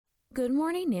Good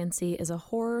Morning Nancy is a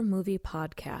horror movie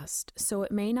podcast, so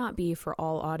it may not be for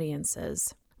all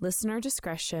audiences. Listener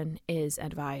discretion is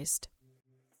advised.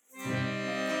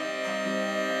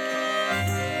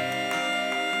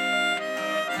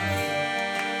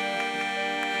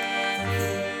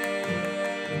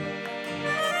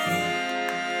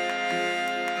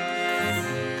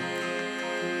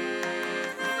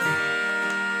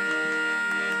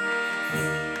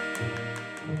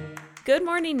 Good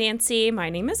morning, Nancy. My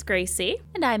name is Gracie.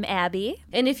 And I'm Abby.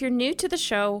 And if you're new to the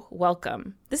show,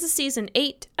 welcome. This is Season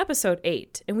 8, Episode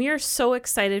 8, and we are so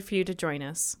excited for you to join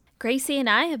us. Gracie and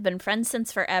I have been friends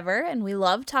since forever, and we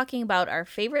love talking about our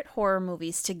favorite horror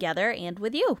movies together and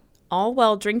with you. All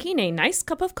while drinking a nice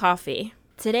cup of coffee.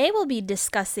 Today we'll be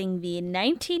discussing the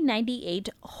 1998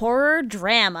 horror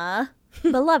drama,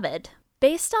 Beloved.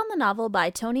 Based on the novel by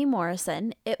Toni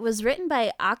Morrison, it was written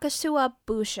by Akosua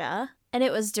Busia, and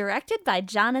it was directed by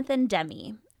Jonathan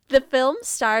Demme. The film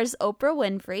stars Oprah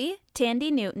Winfrey,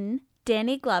 Thandie Newton,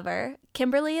 Danny Glover,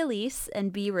 Kimberly Elise,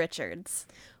 and B. Richards.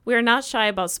 We are not shy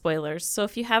about spoilers, so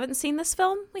if you haven't seen this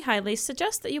film, we highly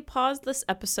suggest that you pause this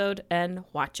episode and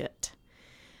watch it.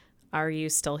 Are you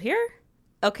still here?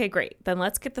 Okay, great. Then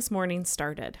let's get this morning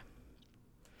started.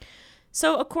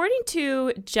 So according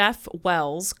to Jeff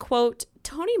Wells, quote,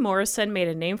 Toni Morrison made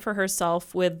a name for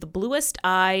herself with The Bluest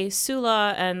Eye,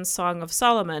 Sula, and Song of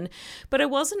Solomon, but it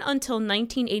wasn't until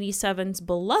 1987's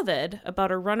Beloved,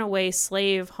 about a runaway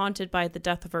slave haunted by the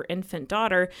death of her infant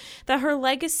daughter, that her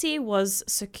legacy was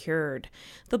secured.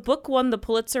 The book won the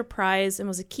Pulitzer Prize and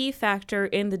was a key factor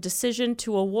in the decision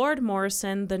to award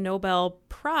Morrison the Nobel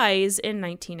Prize in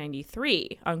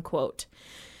 1993, unquote.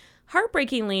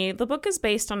 Heartbreakingly, the book is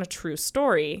based on a true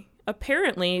story.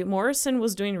 Apparently, Morrison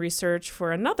was doing research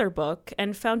for another book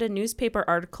and found a newspaper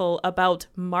article about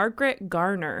Margaret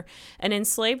Garner, an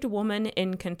enslaved woman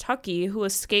in Kentucky who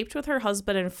escaped with her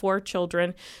husband and 4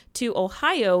 children to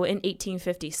Ohio in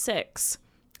 1856.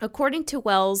 According to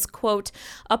Wells, quote,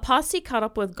 a posse caught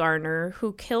up with Garner,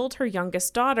 who killed her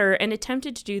youngest daughter and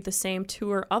attempted to do the same to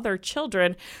her other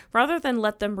children rather than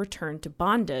let them return to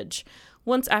bondage.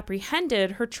 Once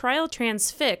apprehended, her trial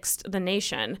transfixed the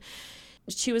nation.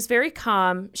 She was very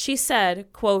calm. She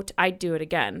said, quote, I'd do it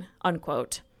again,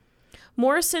 unquote.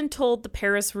 Morrison told the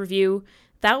Paris Review,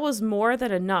 that was more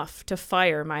than enough to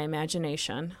fire my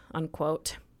imagination,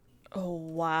 unquote. Oh,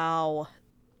 wow.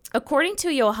 According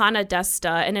to Johanna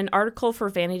Desta in an article for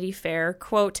Vanity Fair,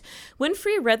 quote,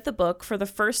 Winfrey read the book for the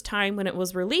first time when it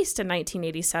was released in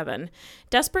 1987.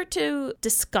 Desperate to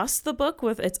discuss the book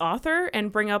with its author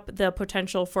and bring up the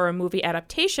potential for a movie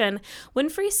adaptation,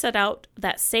 Winfrey set out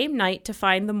that same night to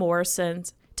find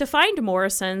Morrison's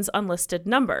unlisted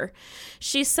number.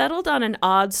 She settled on an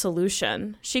odd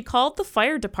solution. She called the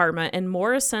fire department in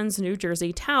Morrison's New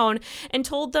Jersey town and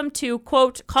told them to,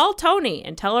 quote, call Toni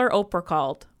and tell her Oprah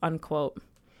called, unquote.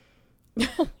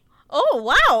 Oh,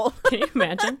 wow. Can you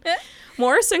imagine?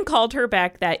 Morrison called her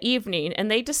back that evening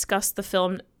and they discussed the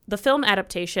film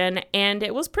adaptation, and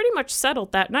it was pretty much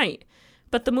settled that night.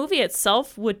 But the movie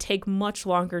itself would take much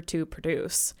longer to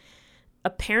produce.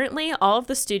 Apparently, all of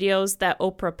the studios that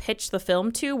Oprah pitched the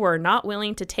film to were not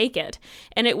willing to take it,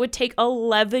 and it would take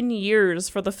 11 years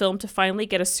for the film to finally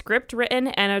get a script written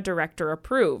and a director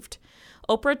approved.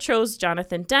 Oprah chose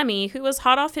Jonathan Demme, who was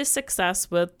hot off his success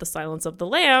with The Silence of the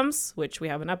Lambs, which we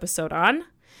have an episode on,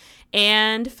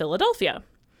 and Philadelphia.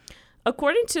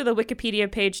 According to the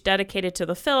Wikipedia page dedicated to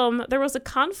the film, there was a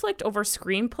conflict over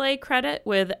screenplay credit,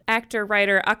 with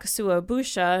actor-writer Akosua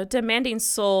Busia demanding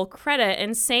sole credit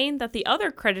and saying that the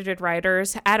other credited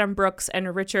writers, Adam Brooks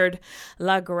and Richard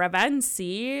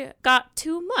LaGravense, got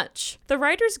too much. The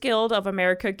Writers Guild of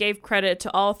America gave credit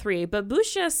to all 3, but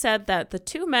Busia said that the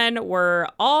 2 men were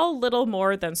all little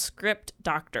more than script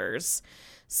doctors.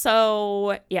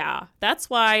 So, yeah, that's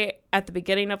why at the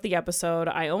beginning of the episode,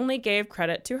 I only gave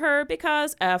credit to her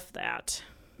because F that.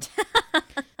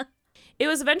 It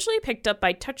was eventually picked up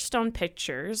by Touchstone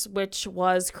Pictures, which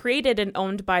was created and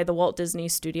owned by the Walt Disney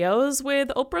Studios, with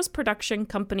Oprah's production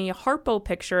company Harpo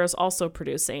Pictures also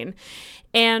producing,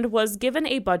 and was given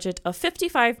a budget of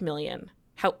 $55 million.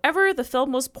 However, the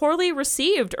film was poorly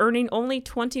received, earning only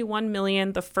 $21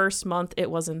 million the first month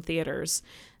it was in theaters.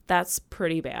 That's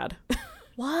pretty bad.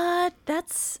 What?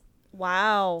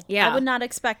 Wow. Yeah. I would not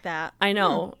expect that. I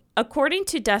know. According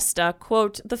to Desta,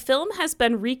 quote, the film has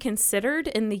been reconsidered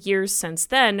in the years since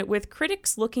then, with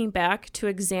critics looking back to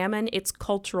examine its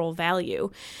cultural value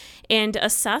and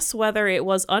assess whether it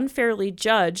was unfairly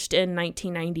judged in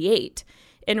 1998.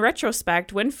 In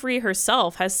retrospect, Winfrey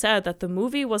herself has said that the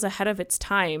movie was ahead of its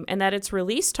time and that its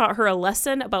release taught her a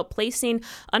lesson about placing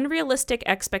unrealistic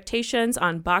expectations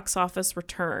on box office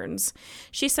returns.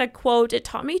 She said, quote, "It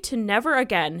taught me to never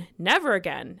again,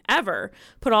 ever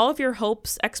put all of your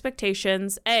hopes,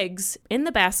 expectations, eggs in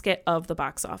the basket of the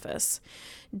box office.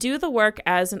 Do the work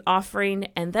as an offering,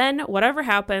 and then whatever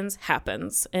happens,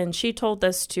 happens." And she told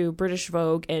this to British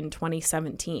Vogue in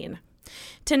 2017.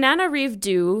 Tananarive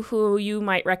Due, who you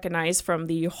might recognize from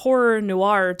the horror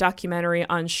noir documentary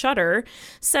on Shudder,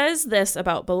 says this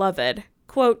about Beloved,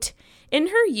 quote, "In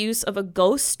her use of a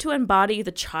ghost to embody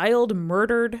the child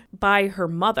murdered by her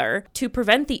mother to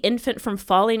prevent the infant from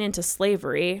falling into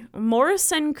slavery,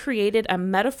 Morrison created a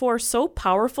metaphor so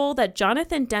powerful that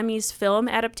Jonathan Demme's film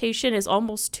adaptation is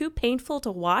almost too painful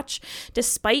to watch,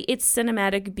 despite its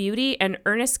cinematic beauty and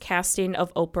earnest casting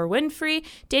of Oprah Winfrey,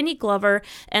 Danny Glover,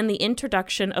 and the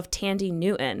introduction of Tandy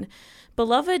Newton.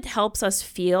 Beloved helps us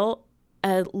feel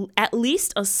at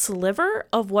least a sliver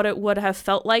of what it would have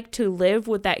felt like to live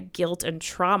with that guilt and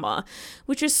trauma,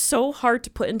 which is so hard to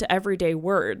put into everyday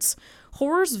words.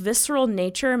 Horror's visceral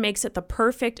nature makes it the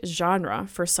perfect genre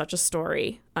for such a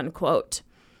story," unquote.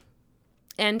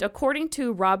 And according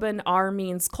to Robin R.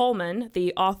 Means Coleman,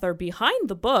 the author behind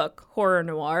the book Horror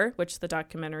Noir, which the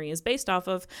documentary is based off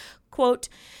of, quote,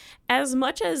 "As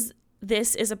much as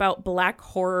this is about Black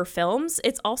horror films,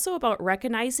 it's also about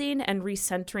recognizing and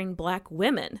recentering Black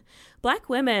women. Black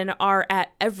women are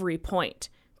at every point.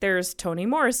 There's Toni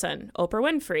Morrison, Oprah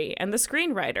Winfrey, and the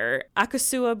screenwriter,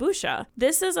 Akosua Busia.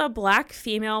 This is a Black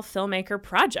female filmmaker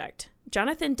project.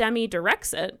 Jonathan Demme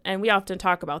directs it, and we often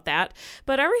talk about that,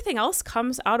 but everything else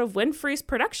comes out of Winfrey's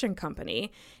production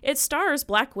company. It stars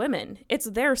Black women. It's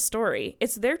their story.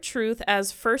 It's their truth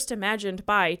as first imagined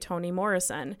by Toni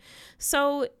Morrison.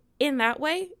 So in that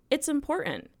way, it's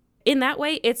important. In that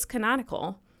way, it's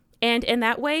canonical. And in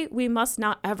that way, we must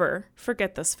not ever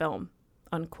forget this film,"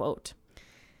 unquote.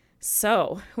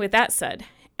 So, with that said,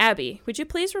 Abby, would you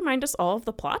please remind us all of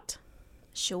the plot?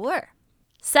 Sure.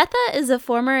 Setha is a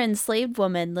former enslaved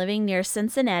woman living near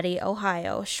Cincinnati,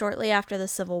 Ohio, shortly after the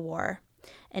Civil War.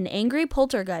 An angry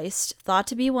poltergeist, thought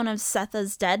to be one of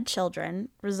Setha's dead children,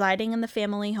 residing in the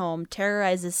family home,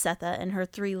 terrorizes Setha and her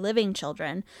 3 living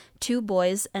children, 2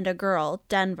 boys and a girl,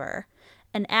 Denver,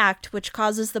 an act which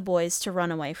causes the boys to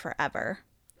run away forever.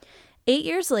 8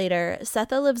 years later,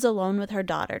 Setha lives alone with her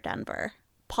daughter, Denver.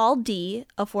 Paul D.,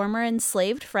 a former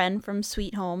enslaved friend from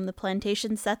Sweet Home, the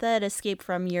plantation Setha had escaped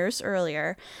from years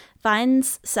earlier,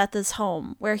 finds Setha's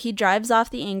home, where he drives off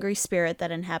the angry spirit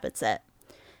that inhabits it.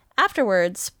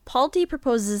 Afterwards, Paul D.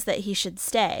 proposes that he should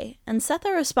stay, and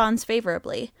Setha responds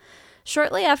favorably.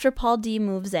 Shortly after Paul D.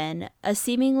 moves in, a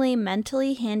seemingly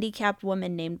mentally handicapped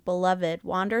woman named Beloved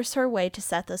wanders her way to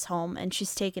Setha's home, and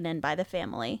she's taken in by the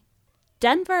family.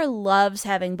 Denver loves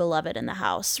having Beloved in the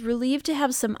house, relieved to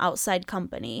have some outside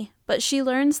company, but she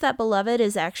learns that Beloved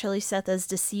is actually Setha's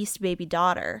deceased baby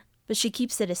daughter, but she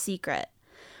keeps it a secret.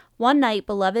 One night,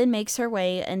 Beloved makes her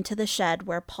way into the shed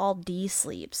where Paul D.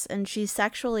 sleeps, and she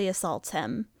sexually assaults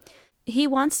him. He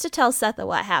wants to tell Setha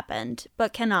what happened,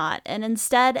 but cannot, and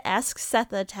instead asks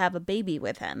Setha to have a baby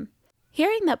with him.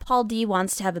 Hearing that Paul D.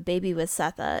 wants to have a baby with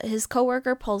Setha, his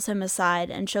coworker pulls him aside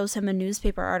and shows him a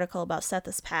newspaper article about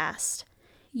Setha's past.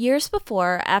 Years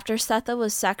before, after Setha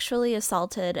was sexually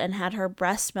assaulted and had her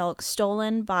breast milk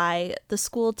stolen by the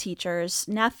school teacher's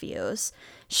nephews,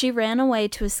 she ran away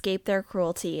to escape their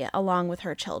cruelty along with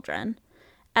her children.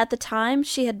 At the time,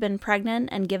 she had been pregnant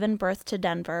and given birth to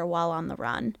Denver while on the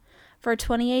run. For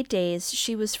 28 days,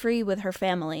 she was free with her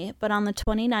family, but on the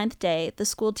 29th day, the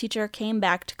school teacher came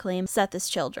back to claim Setha's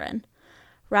children.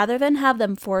 Rather than have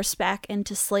them forced back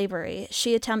into slavery,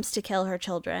 she attempts to kill her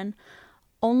children,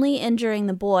 only injuring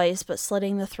the boys but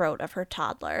slitting the throat of her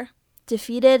toddler.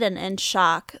 Defeated and in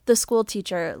shock, the school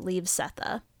teacher leaves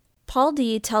Setha. Paul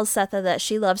D. tells Setha that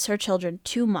she loves her children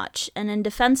too much, and in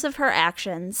defense of her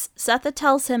actions, Setha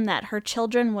tells him that her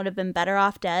children would have been better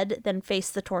off dead than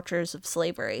face the tortures of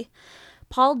slavery.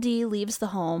 Paul D. leaves the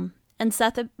home, and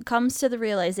Setha comes to the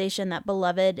realization that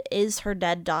Beloved is her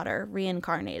dead daughter,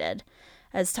 reincarnated.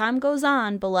 As time goes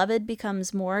on, Beloved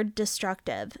becomes more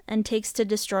destructive and takes to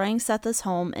destroying Setha's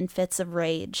home in fits of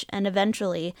rage, and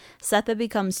eventually, Setha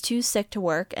becomes too sick to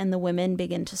work and the women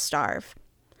begin to starve.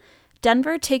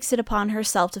 Denver takes it upon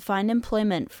herself to find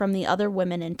employment from the other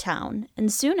women in town,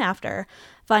 and soon after,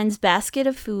 finds baskets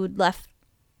of food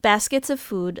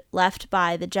left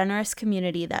by the generous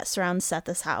community that surrounds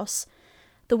Setha's house.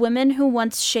 The women who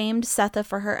once shamed Setha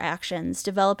for her actions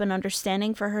develop an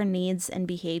understanding for her needs and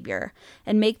behavior,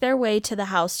 and make their way to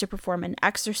the house to perform an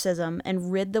exorcism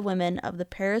and rid the women of the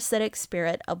parasitic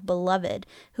spirit of Beloved,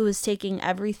 who is taking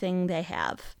everything they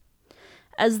have.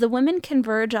 As the women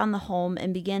converge on the home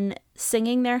and begin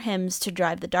singing their hymns to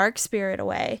drive the dark spirit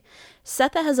away,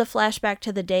 Setha has a flashback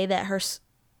to the day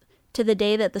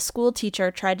that the school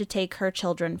teacher tried to take her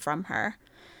children from her.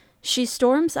 She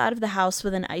storms out of the house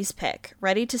with an ice pick,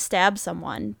 ready to stab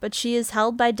someone, but she is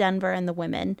held by Denver and the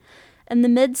women. In the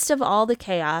midst of all the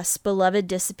chaos, Beloved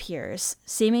disappears,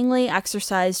 seemingly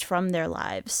exorcised from their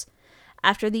lives.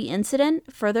 After the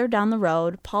incident, further down the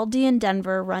road, Paul D. and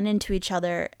Denver run into each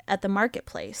other at the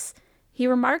marketplace. He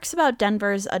remarks about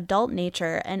Denver's adult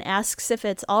nature and asks if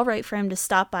it's all right for him to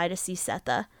stop by to see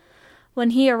Setha. When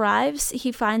he arrives,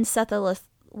 he finds Setha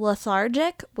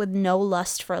lethargic with no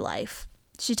lust for life.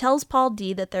 She tells Paul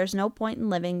D. that there's no point in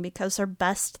living because her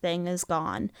best thing is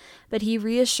gone, but he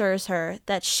reassures her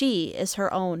that she is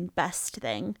her own best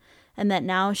thing, and that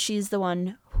now she's the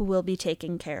one who will be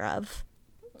taken care of.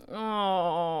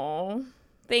 Oh,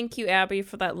 thank you, Abby,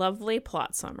 for that lovely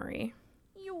plot summary.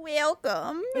 You're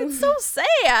welcome. It's so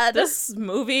sad. This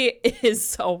movie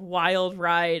is a wild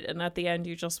ride, and at the end,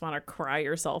 you just want to cry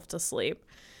yourself to sleep.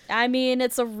 I mean,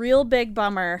 it's a real big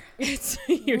bummer. It's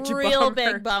a huge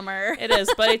big bummer. It is,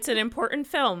 but it's an important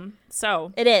film,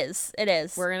 so. It is.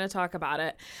 We're going to talk about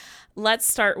it. Let's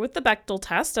start with the Bechdel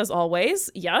test, as always.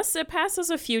 Yes, it passes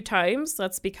a few times.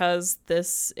 That's because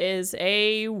this is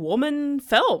a woman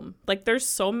film. Like, there's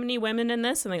so many women in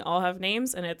this, and they all have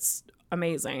names, and it's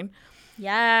amazing.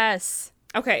 Yes.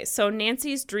 Okay, so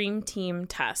Nancy's Dream Team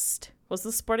test. Was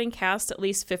the supporting cast at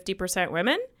least 50%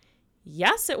 women?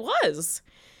 Yes, it was.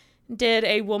 Did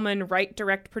a woman write,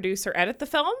 direct, produce, or edit the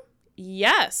film?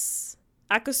 Yes.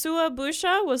 Akosua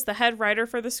Busha was the head writer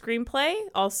for the screenplay.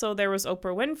 Also, there was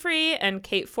Oprah Winfrey and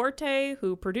Kate Forte,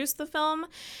 who produced the film.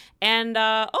 And,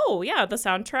 the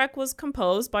soundtrack was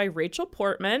composed by Rachel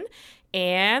Portman,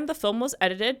 and the film was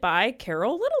edited by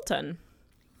Carol Littleton.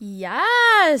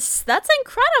 Yes, that's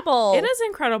incredible. It is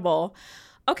incredible.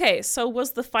 Okay, so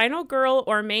was the final girl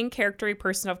or main character a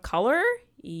person of color?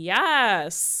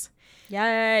 Yes.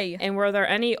 Yay. And were there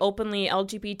any openly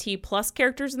LGBT plus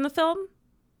characters in the film?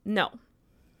 No.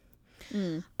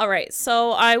 All right,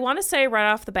 so I want to say right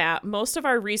off the bat, most of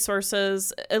our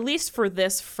resources, at least for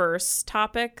this first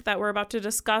topic that we're about to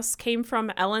discuss, came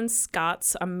from Ellen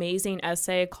Scott's amazing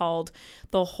essay called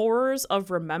The Horrors of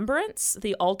Remembrance,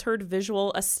 the Altered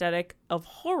Visual Aesthetic of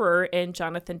Horror in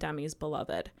Jonathan Demme's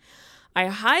Beloved. I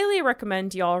highly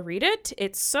recommend y'all read it.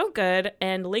 It's so good,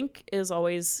 and link is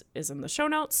in the show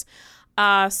notes.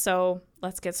 So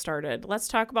let's get started. Let's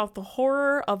talk about the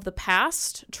horror of the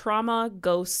past, trauma,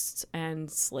 ghosts, and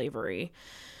slavery.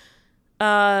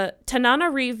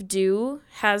 Tananarive Due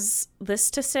has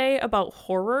this to say about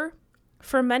horror.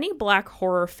 For many Black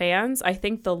horror fans, I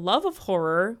think the love of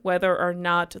horror, whether or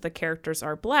not the characters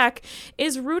are Black,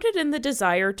 is rooted in the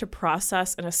desire to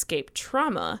process and escape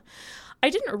trauma.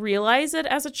 I didn't realize it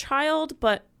as a child,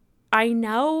 but I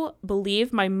now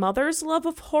believe my mother's love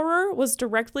of horror was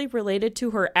directly related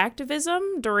to her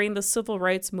activism during the civil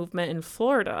rights movement in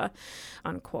Florida,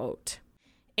 unquote.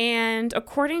 And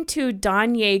according to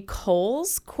Danye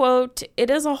Coles, quote, "It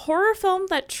is a horror film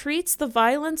that treats the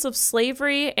violence of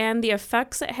slavery and the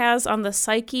effects it has on the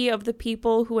psyche of the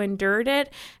people who endured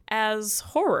it as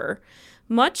horror,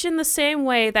 much in the same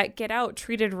way that Get Out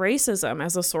treated racism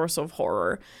as a source of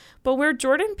horror. But where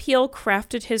Jordan Peele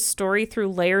crafted his story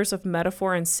through layers of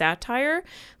metaphor and satire,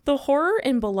 the horror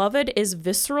in Beloved is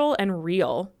visceral and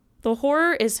real. The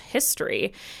horror is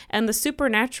history, and the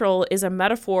supernatural is a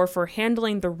metaphor for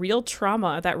handling the real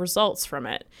trauma that results from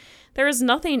it. There is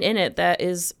nothing in it that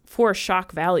is for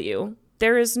shock value.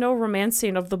 There is no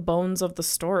romancing of the bones of the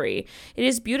story. It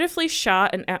is beautifully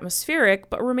shot and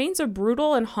atmospheric, but remains a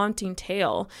brutal and haunting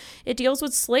tale. It deals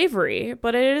with slavery,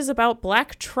 but it is about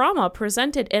Black trauma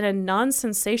presented in a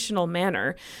non-sensational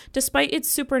manner, despite its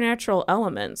supernatural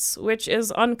elements, which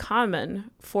is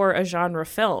uncommon for a genre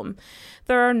film.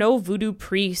 There are no voodoo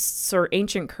priests or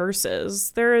ancient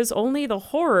curses. There is only the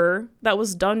horror that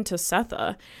was done to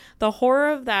Setha, the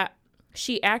horror that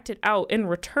she acted out in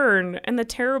return, and the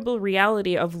terrible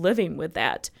reality of living with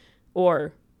that,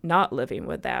 or not living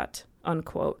with that,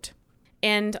 unquote.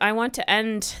 And I want to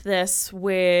end this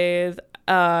with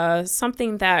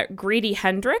something that Grady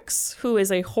Hendrix, who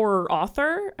is a horror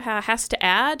author, has to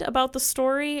add about the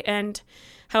story and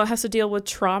how it has to deal with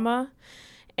trauma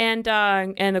and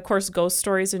of course ghost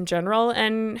stories in general.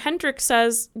 And Hendrix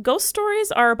says, ghost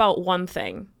stories are about one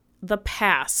thing: the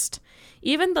past.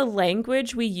 Even the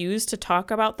language we use to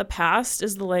talk about the past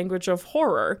is the language of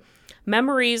horror.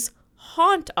 Memories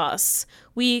haunt us.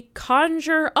 We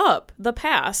conjure up the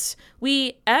past.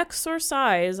 We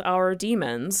exorcise our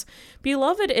demons.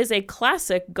 Beloved is a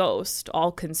classic ghost,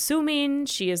 all-consuming.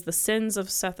 She is the sins of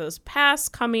Setha's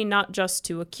past, coming not just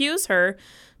to accuse her,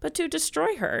 but to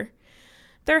destroy her.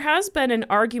 There has been an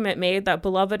argument made that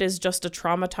Beloved is just a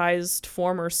traumatized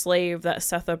former slave that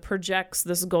Setha projects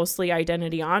this ghostly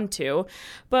identity onto,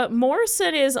 but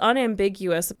Morrison is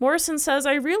unambiguous. Morrison says,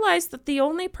 I realized that the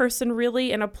only person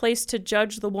really in a place to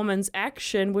judge the woman's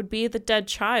action would be the dead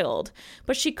child,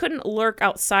 but she couldn't lurk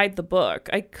outside the book.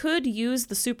 I could use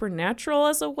the supernatural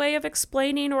as a way of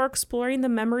explaining or exploring the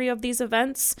memory of these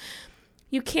events.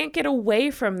 You can't get away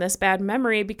from this bad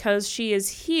memory because she is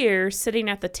here sitting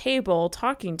at the table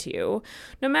talking to you.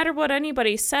 No matter what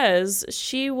anybody says,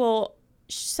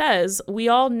 says, we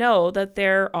all know that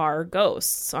there are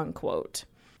ghosts, unquote.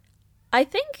 I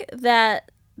think that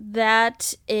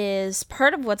is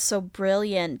part of what's so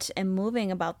brilliant and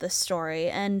moving about this story.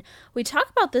 And we talk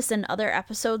about this in other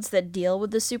episodes that deal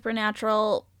with the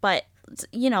supernatural, but,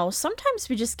 sometimes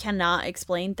we just cannot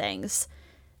explain things.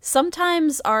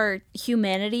 Sometimes our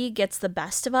humanity gets the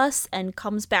best of us and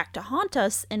comes back to haunt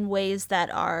us in ways that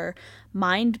are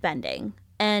mind-bending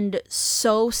and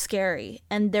so scary,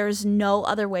 and there's no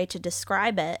other way to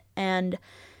describe it. And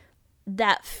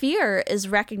that fear is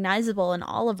recognizable in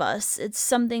all of us. It's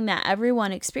something that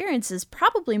everyone experiences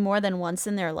probably more than once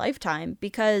in their lifetime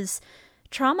because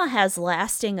trauma has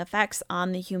lasting effects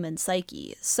on the human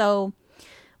psyche. So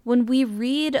when we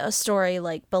read a story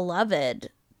like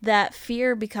Beloved, that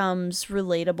fear becomes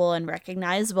relatable and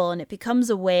recognizable, and it becomes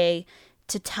a way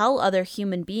to tell other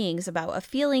human beings about a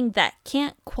feeling that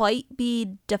can't quite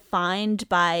be defined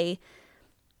by,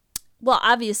 well,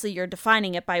 obviously you're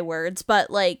defining it by words, but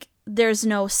there's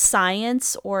no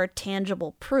science or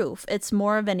tangible proof. It's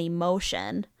more of an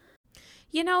emotion.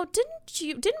 Didn't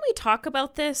we talk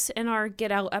about this in our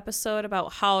Get Out episode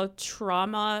about how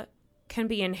trauma can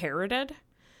be inherited?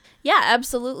 Yeah,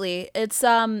 absolutely.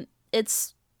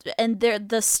 And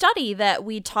the study that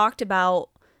we talked about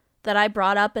that I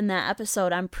brought up in that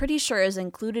episode, I'm pretty sure is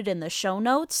included in the show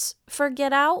notes for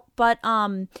Get Out. But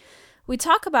we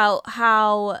talk about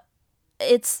how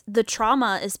the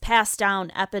trauma is passed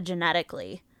down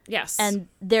epigenetically. Yes. And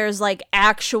there's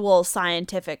actual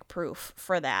scientific proof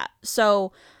for that.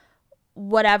 So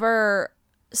whatever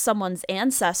someone's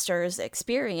ancestors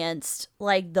experienced,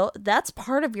 that's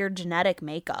part of your genetic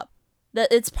makeup. That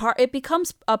it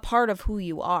becomes a part of who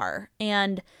you are.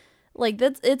 And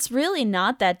it's really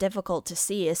not that difficult to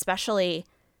see, especially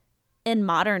in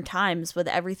modern times with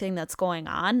everything that's going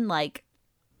on.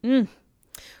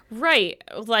 Right.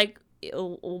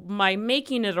 My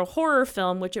making it a horror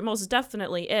film, which it most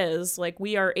definitely is,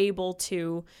 we are able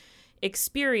to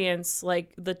experience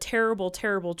the terrible,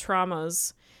 terrible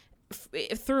traumas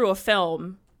through a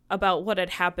film about what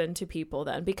had happened to people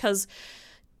then, because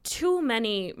too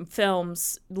many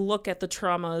films look at the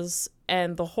traumas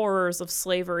and the horrors of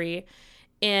slavery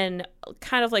in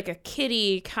kind of a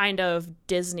kiddie kind of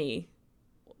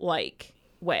Disney-like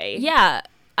way. Yeah.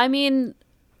 I mean,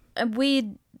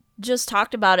 we just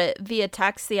talked about it via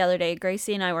text the other day.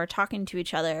 Gracie and I were talking to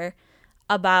each other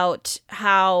about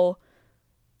how,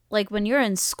 when you're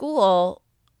in school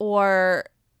or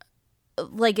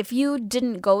if you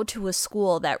didn't go to a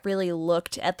school that really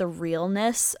looked at the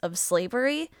realness of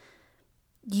slavery,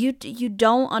 you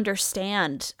don't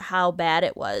understand how bad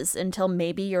it was until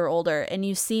maybe you're older and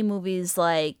you see movies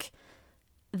like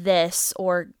this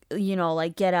or,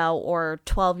 Get Out or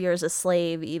 12 Years a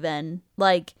Slave even.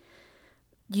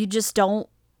 You just don't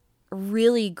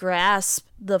really grasp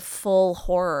the full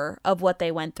horror of what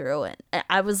they went through. And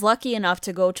I was lucky enough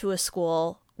to go to a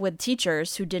school with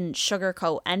teachers who didn't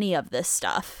sugarcoat any of this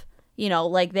stuff.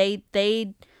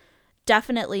 They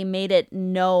definitely made it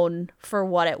known for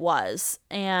what it was.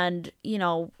 And,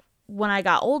 when I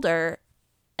got older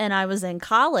and I was in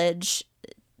college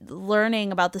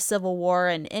learning about the Civil War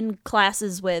and in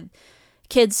classes with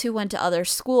kids who went to other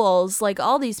schools,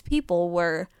 all these people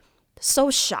were so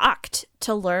shocked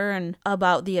to learn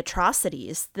about the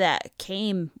atrocities that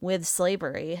came with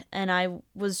slavery. And I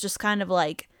was just kind of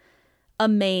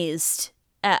amazed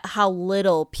at how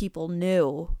little people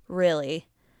knew, really.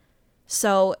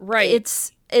 So right.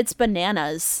 It's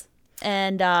bananas.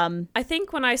 And I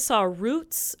think when I saw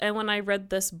Roots and when I read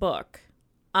this book,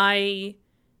 I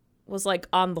was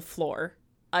on the floor.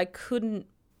 I couldn't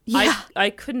I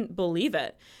couldn't believe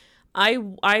it. I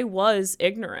was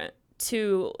ignorant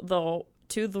to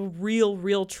the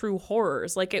real true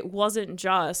horrors. It wasn't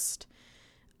just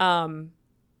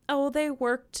oh, they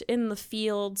worked in the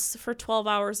fields for 12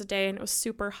 hours a day and it was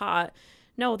super hot.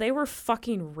 No, they were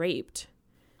fucking raped.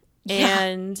 Yeah.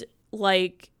 And,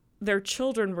 like, their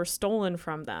children were stolen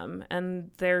from them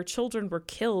and their children were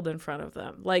killed in front of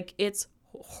them. Like, it's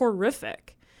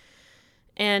horrific.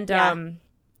 And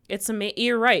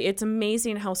you're right. It's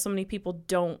amazing how so many people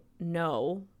don't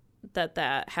know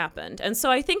that happened. And so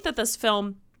I think that this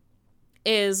film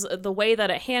is the way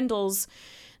that it handles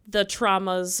the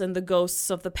traumas and the ghosts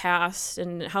of the past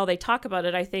and how they talk about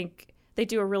it. I think they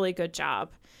do a really good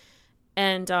job.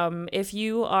 And if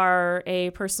you are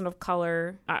a person of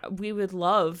color, we would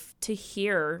love to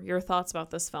hear your thoughts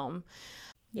about this film.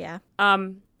 Yeah.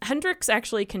 Hendricks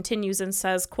actually continues and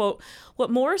says, quote,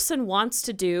 "What Morrison wants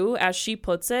to do, as she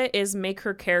puts it, is make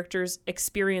her characters'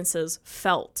 experiences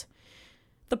felt.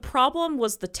 The problem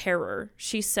was the terror,"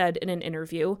 she said in an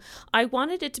interview. "I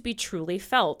wanted it to be truly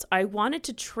felt. I wanted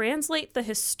to translate the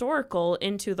historical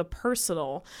into the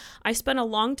personal. I spent a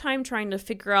long time trying to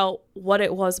figure out what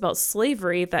it was about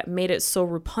slavery that made it so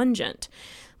repugnant.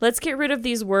 Let's get rid of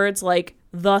these words like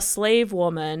the slave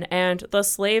woman and the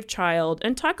slave child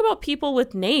and talk about people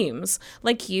with names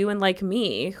like you and like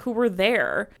me who were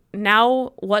there.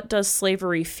 Now, what does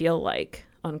slavery feel like?"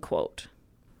 Unquote.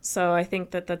 So I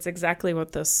think that that's exactly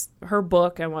what her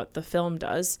book and what the film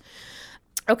does.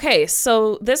 Okay,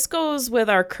 so this goes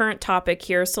with our current topic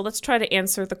here. So let's try to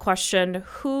answer the question,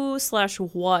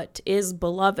 who/what is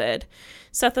Beloved?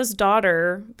 Setha's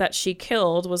daughter that she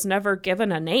killed was never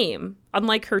given a name,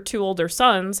 unlike her two older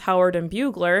sons, Howard and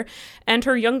Bugler, and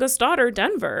her youngest daughter,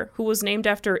 Denver, who was named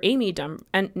after Amy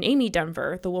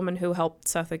Denver, the woman who helped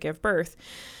Setha give birth.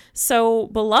 So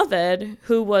Beloved,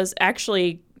 who was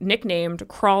actually nicknamed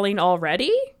Crawling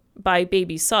Already by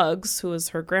Baby Suggs, who was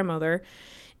her grandmother,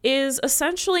 is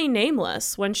essentially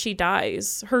nameless when she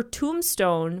dies. Her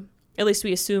tombstone, at least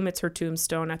we assume it's her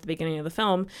tombstone at the beginning of the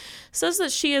film, says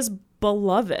that she is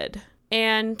beloved.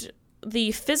 And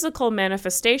the physical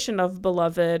manifestation of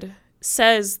beloved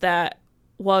says that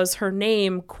was her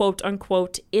name, quote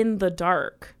unquote, in the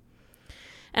dark.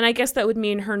 And I guess that would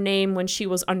mean her name when she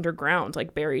was underground,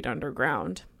 like buried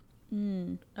underground.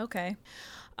 Okay.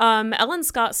 Ellen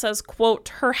Scott says, quote,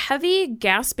 "Her heavy,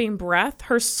 gasping breath,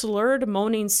 her slurred,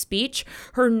 moaning speech,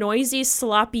 her noisy,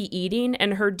 sloppy eating,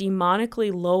 and her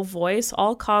demonically low voice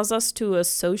all cause us to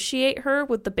associate her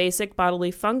with the basic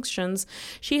bodily functions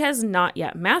she has not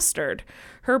yet mastered.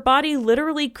 Her body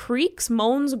literally creaks,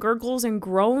 moans, gurgles, and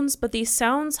groans, but these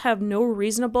sounds have no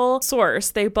reasonable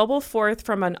source. They bubble forth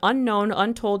from an unknown,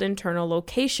 untold internal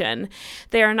location.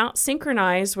 They are not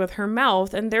synchronized with her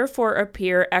mouth and therefore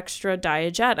appear extra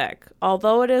diegetic,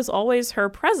 although it is always her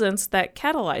presence that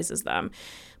catalyzes them.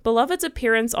 Beloved's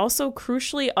appearance also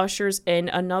crucially ushers in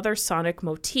another sonic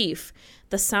motif,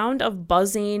 the sound of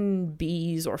buzzing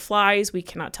bees or flies, we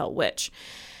cannot tell which.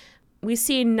 We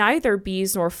see neither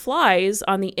bees nor flies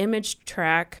on the image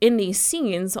track in these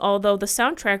scenes, although the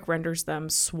soundtrack renders them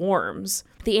swarms.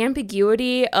 The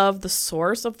ambiguity of the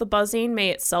source of the buzzing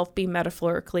may itself be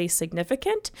metaphorically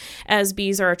significant, as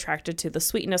bees are attracted to the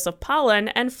sweetness of pollen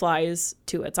and flies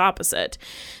to its opposite.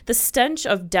 The stench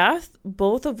of death,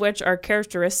 both of which are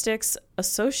characteristics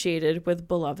associated with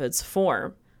Beloved's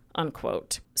form."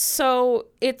 Unquote. So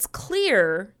it's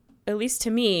clear, at least to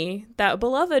me, that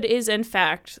Beloved is in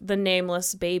fact the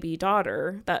nameless baby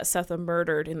daughter that Setha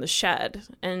murdered in the shed.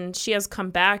 And she has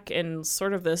come back in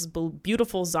sort of this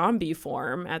beautiful zombie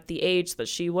form at the age that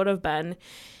she would have been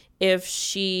if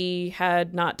she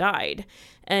had not died.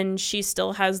 And she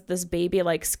still has this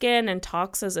baby-like skin and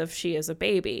talks as if she is a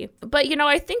baby. But,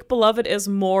 I think Beloved is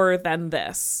more than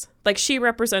this. Like, she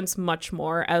represents much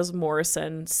more, as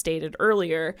Morrison stated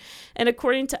earlier. And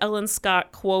according to Ellen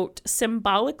Scott, quote,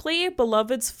 "Symbolically,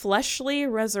 Beloved's fleshly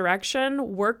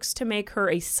resurrection works to make her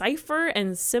a cipher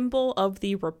and symbol of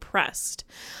the repressed,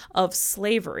 of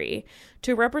slavery.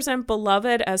 To represent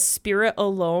Beloved as spirit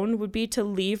alone would be to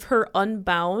leave her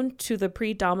unbound to the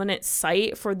predominant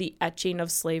site for the etching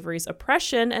of slavery's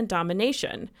oppression and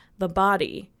domination, the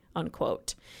body,"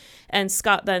 unquote. And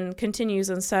Scott then continues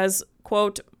and says,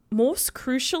 quote, "Most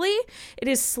crucially, it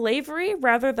is slavery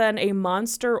rather than a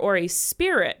monster or a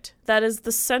spirit that is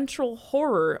the central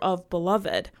horror of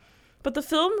Beloved. But the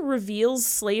film reveals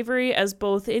slavery as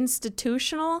both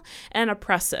institutional and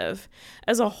oppressive,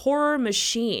 as a horror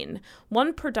machine,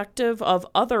 one productive of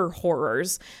other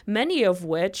horrors, many of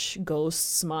which,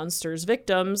 ghosts, monsters,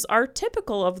 victims, are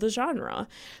typical of the genre.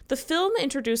 The film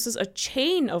introduces a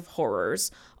chain of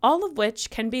horrors, all of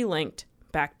which can be linked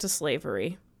back to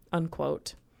slavery."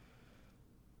 Unquote.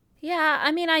 Yeah,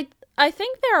 I mean, I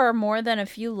think there are more than a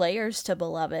few layers to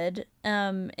Beloved.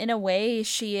 In a way,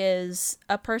 she is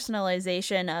a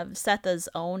personalization of Setha's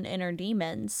own inner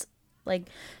demons. Like,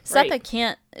 Right.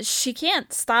 she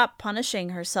can't stop punishing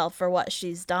herself for what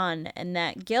she's done, and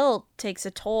that guilt takes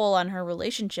a toll on her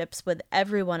relationships with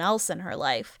everyone else in her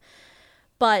life.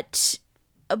 But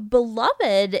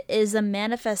Beloved is a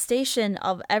manifestation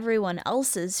of everyone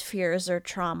else's fears or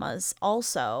traumas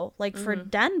also. Like for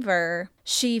Denver,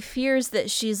 she fears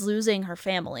that she's losing her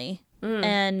family.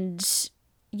 And,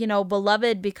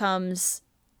 Beloved becomes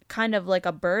kind of like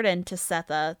a burden to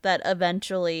Setha that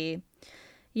eventually,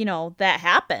 that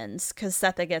happens because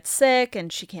Setha gets sick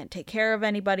and she can't take care of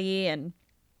anybody. And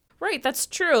Right, that's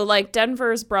true. Like,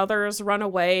 Denver's brothers run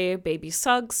away, baby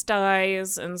Suggs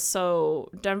dies, and so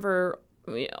Denver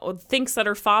thinks that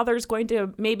her father's going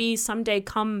to maybe someday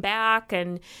come back,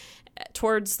 and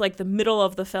towards like the middle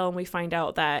of the film we find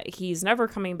out that he's never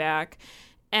coming back.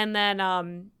 And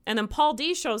then Paul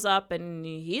D shows up, and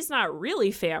he's not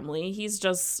really family, he's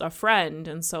just a friend,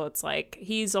 and so it's like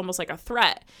he's almost like a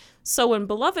threat. So when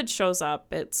Beloved shows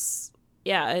up, it's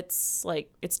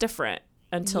like it's different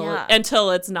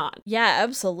until it's not. Yeah,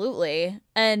 absolutely.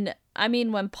 And I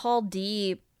mean, when Paul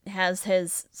D has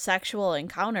his sexual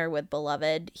encounter with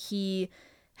Beloved, he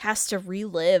has to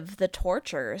relive the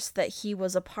tortures that he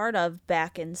was a part of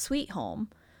back in Sweet Home.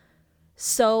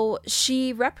 So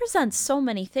she represents so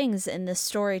many things in this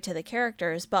story to the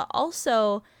characters, but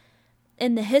also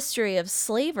in the history of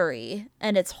slavery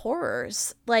and its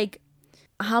horrors. Like,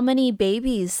 how many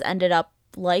babies ended up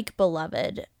like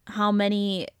Beloved? How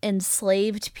many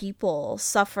enslaved people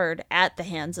suffered at the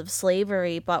hands of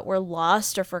slavery but were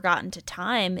lost or forgotten to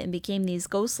time and became these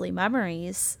ghostly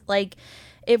memories? Like,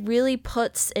 it really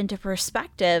puts into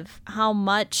perspective how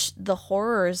much the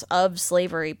horrors of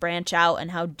slavery branch out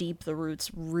and how deep the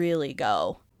roots really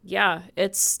go. Yeah,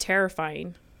 it's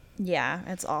terrifying. Yeah,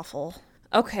 it's awful.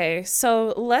 Okay,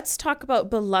 so let's talk about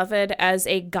Beloved as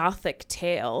a Gothic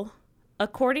tale.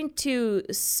 According to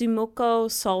Sumiko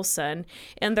Solson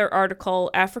in their article,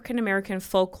 African American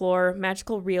Folklore,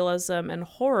 Magical Realism, and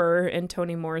Horror in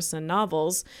Toni Morrison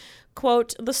Novels,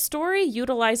 quote, the story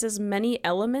utilizes many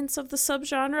elements of the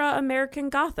subgenre American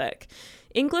Gothic.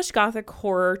 English Gothic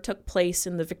horror took place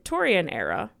in the Victorian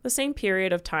era, the same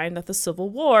period of time that the Civil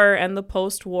War and the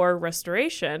post-war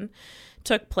Restoration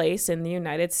took place in the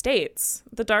United States.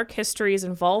 The dark histories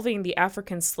involving the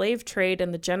African slave trade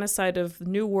and the genocide of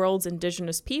New World's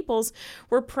indigenous peoples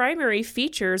were primary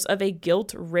features of a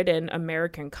guilt-ridden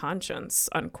American conscience,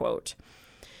 unquote.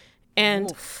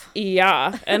 And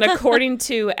and according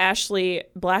to Ashley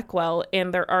Blackwell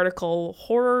in their article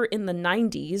Horror in the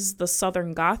 90s, the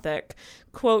Southern Gothic,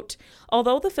 quote,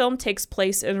 although the film takes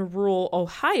place in rural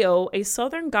Ohio, a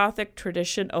Southern Gothic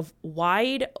tradition of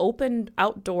wide, open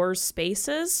outdoor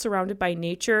spaces surrounded by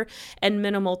nature and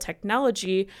minimal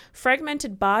technology,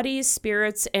 fragmented bodies,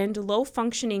 spirits, and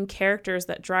low-functioning characters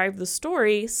that drive the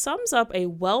story sums up a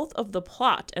wealth of the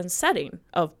plot and setting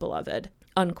of Beloved,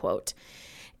 unquote.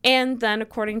 And then,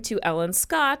 according to Ellen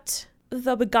Scott,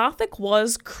 the Gothic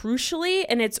was crucially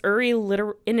in its early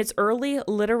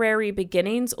literary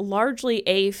beginnings largely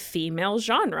a female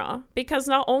genre, because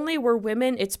not only were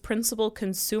women its principal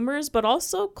consumers, but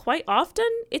also quite often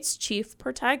its chief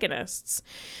protagonists.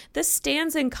 This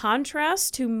stands in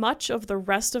contrast to much of the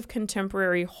rest of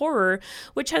contemporary horror,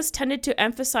 which has tended to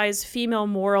emphasize female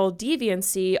moral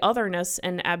deviancy, otherness,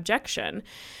 and abjection.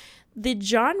 The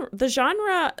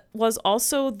genre was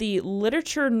also the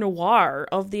literature noir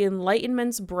of the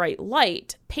Enlightenment's bright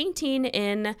light, painting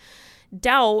in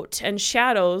doubt and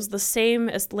shadows the same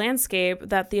as landscape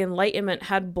that the Enlightenment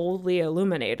had boldly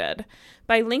illuminated.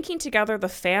 By linking together the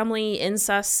family,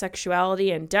 incest,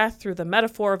 sexuality, and death through the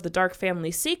metaphor of the dark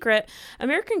family secret,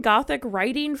 American Gothic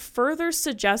writing further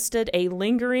suggested a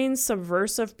lingering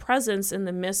subversive presence in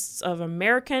the midst of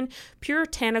American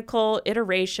puritanical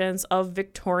iterations of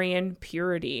Victorian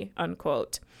purity,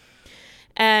 unquote.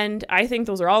 And I think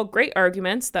those are all great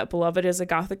arguments that Beloved is a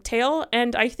Gothic tale,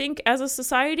 and I think as a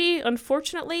society,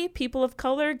 unfortunately, people of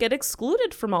color get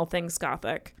excluded from all things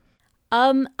Gothic.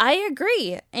 I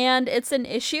agree, and it's an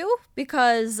issue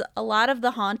because a lot of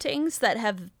the hauntings that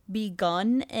have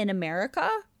begun in America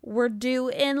were due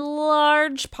in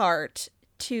large part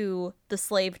to the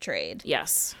slave trade.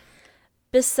 Yes.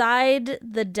 Beside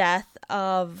the death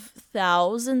of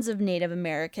thousands of Native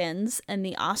Americans and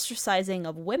the ostracizing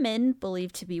of women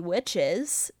believed to be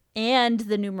witches and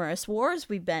the numerous wars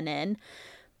we've been in,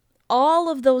 all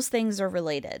of those things are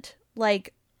related.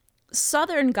 Like,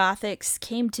 Southern Gothics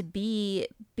came to be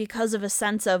because of a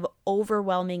sense of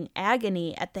overwhelming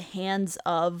agony at the hands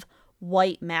of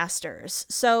white masters.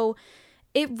 So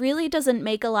it really doesn't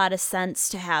make a lot of sense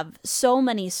to have so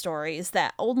many stories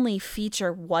that only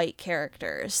feature white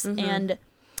characters. And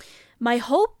my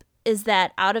hope is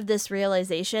that out of this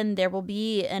realization, there will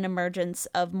be an emergence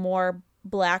of more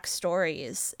Black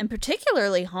stories, and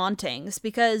particularly hauntings,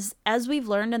 because as we've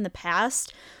learned in the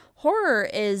past, horror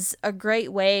is a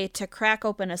great way to crack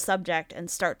open a subject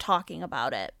and start talking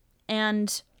about it.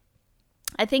 And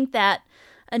I think that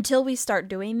until we start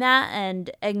doing that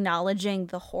and acknowledging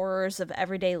the horrors of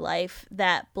everyday life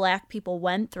that Black people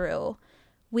went through,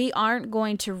 we aren't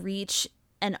going to reach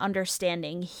an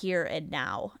understanding here and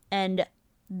now. And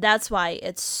that's why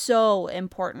it's so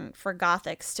important for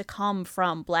Gothics to come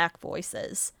from Black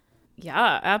voices.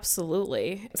 Yeah,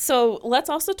 absolutely. So let's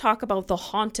also talk about the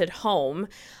haunted home.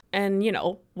 And, you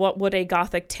know, what would a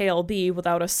Gothic tale be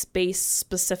without a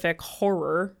space-specific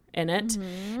horror in it?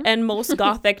 And most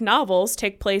Gothic novels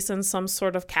take place in some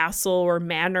sort of castle or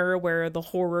manor where the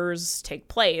horrors take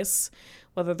place,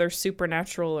 whether they're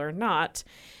supernatural or not.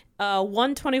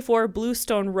 124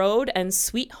 Bluestone Road and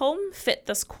Sweet Home fit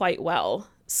this quite well.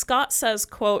 Scott says,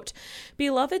 quote,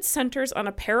 "Beloved centers on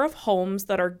a pair of homes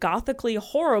that are gothically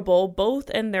horrible both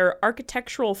in their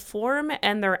architectural form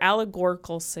and their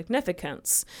allegorical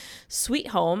significance. Sweet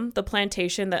Home, the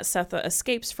plantation that Setha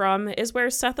escapes from, is where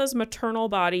Setha's maternal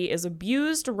body is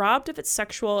abused, robbed of its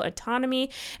sexual autonomy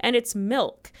and its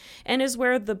milk, and is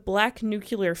where the Black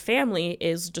nuclear family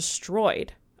is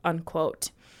destroyed,"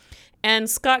 unquote. And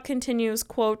Scott continues,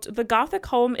 quote, "The Gothic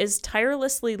home is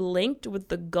tirelessly linked with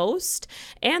the ghost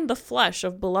and the flesh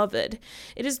of Beloved.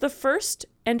 It is the first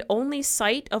and only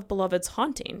site of Beloved's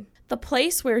haunting, the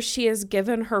place where she is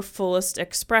given her fullest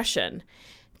expression.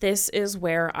 This is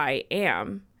where I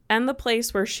am. And the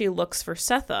place where she looks for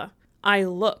Setha. I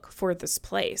look for this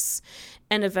place.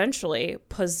 And eventually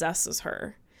possesses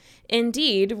her.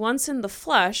 Indeed, once in the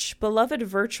flesh, Beloved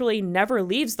virtually never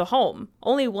leaves the home.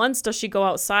 Only once does she go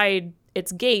outside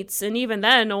its gates, and even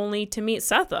then only to meet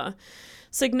Setha.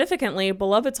 Significantly,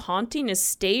 Beloved's haunting is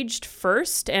staged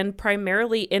first and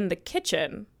primarily in the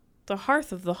kitchen, the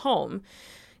hearth of the home,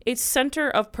 a center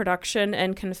of production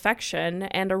and confection,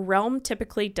 and a realm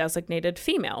typically designated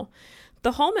female.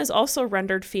 The home is also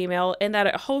rendered female in that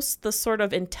it hosts the sort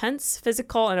of intense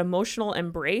physical and emotional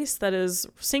embrace that is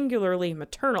singularly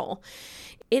maternal.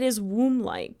 It is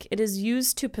womb-like. It is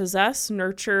used to possess,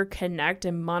 nurture, connect,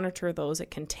 and monitor those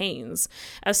it contains.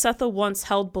 As Setha once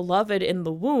held Beloved in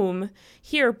the womb,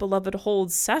 here Beloved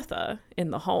holds Setha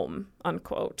in the home,"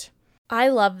 unquote. I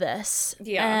love this.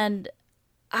 Yeah. And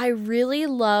I really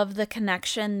love the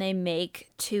connection they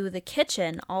make to the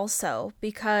kitchen also,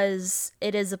 because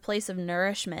it is a place of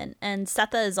nourishment, and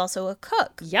Setha is also a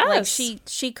cook. Yes. Like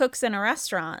she cooks in a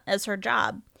restaurant as her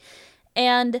job.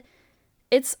 And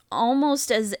it's almost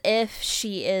as if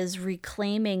she is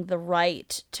reclaiming the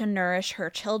right to nourish her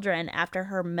children after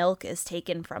her milk is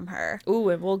taken from her. Ooh,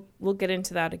 and we'll get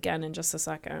into that again in just a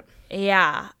second.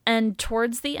 Yeah, and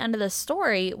towards the end of the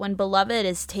story, when Beloved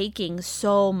is taking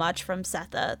so much from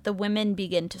Setha, the women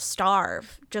begin to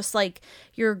starve, just like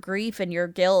your grief and your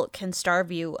guilt can starve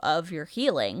you of your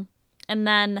healing. And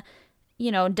then,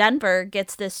 you know, Denver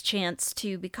gets this chance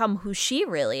to become who she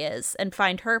really is and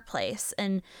find her place.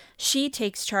 And she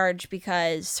takes charge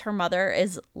because her mother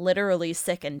is literally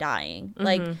sick and dying.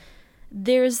 Like,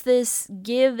 there's this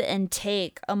give and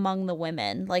take among the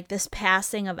women, like this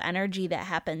passing of energy that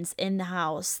happens in the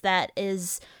house that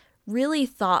is really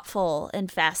thoughtful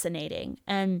and fascinating.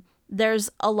 And there's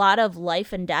a lot of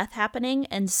life and death happening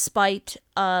in spite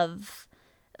of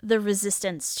the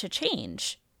resistance to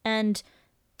change. And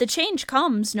the change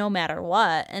comes no matter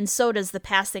what, and so does the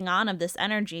passing on of this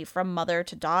energy from mother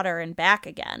to daughter and back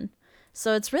again.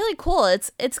 So it's really cool.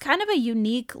 It's kind of a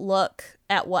unique look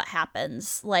at what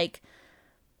happens, like,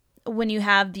 when you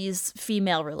have these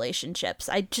female relationships.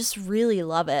 I just really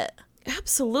love it.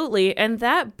 Absolutely, and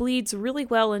that bleeds really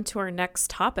well into our next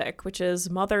topic, which is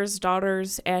mothers,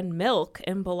 daughters, and milk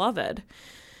in Beloved.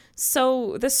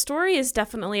 So the story is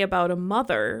definitely about a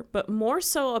mother, but more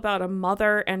so about a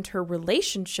mother and her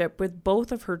relationship with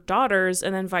both of her daughters,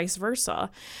 and then vice versa,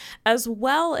 as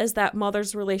well as that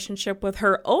mother's relationship with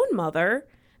her own mother,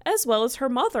 as well as her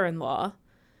mother-in-law.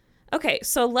 Okay,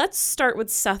 so let's start with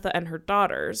Setha and her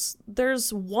daughters.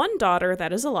 There's one daughter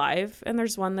that is alive, and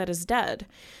there's one that is dead.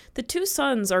 The two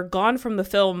sons are gone from the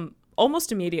film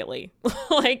almost immediately.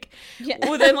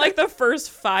 Within the first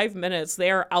 5 minutes,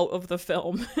 they are out of the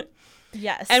film.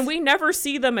 Yes. And we never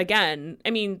see them again.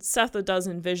 I mean, Setha does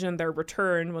envision their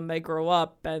return when they grow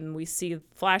up, and we see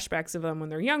flashbacks of them when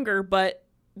they're younger, but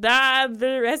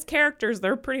as characters,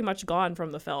 they're pretty much gone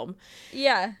from the film.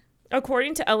 Yeah.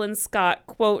 According to Ellen Scott,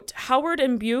 quote, Howard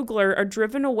and Bugler are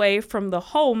driven away from the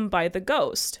home by the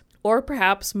ghost, or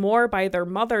perhaps more by their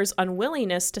mother's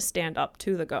unwillingness to stand up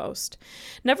to the ghost,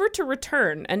 never to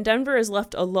return, and Denver is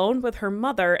left alone with her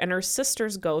mother and her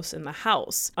sister's ghosts in the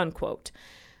house, unquote.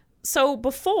 So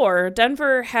before,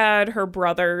 Denver had her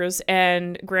brothers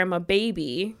and Grandma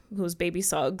Baby, who's Baby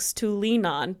Suggs, to lean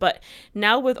on, but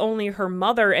now with only her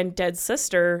mother and dead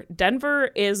sister,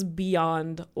 Denver is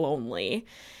beyond lonely.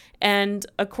 And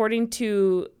according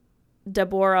to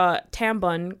Deborah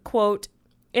Tambun, quote,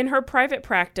 in her private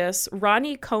practice,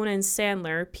 Ronnie Conan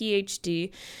Sandler,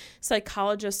 PhD,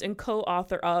 psychologist and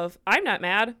co-author of I'm Not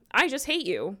Mad, I Just Hate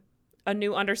You, A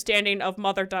New Understanding of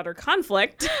Mother-Daughter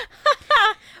Conflict,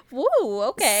 Woo,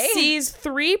 okay. sees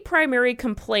 3 primary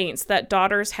complaints that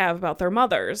daughters have about their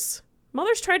mothers.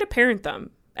 Mothers try to parent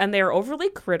them, and they are overly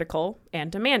critical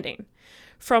and demanding.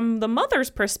 From the mother's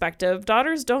perspective,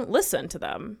 daughters don't listen to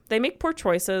them. They make poor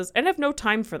choices and have no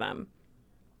time for them.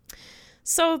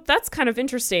 So that's kind of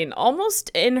interesting. Almost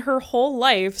in her whole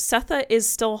life, Sethe is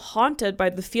still haunted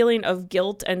by the feeling of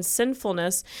guilt and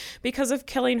sinfulness because of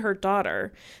killing her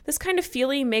daughter. This kind of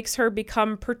feeling makes her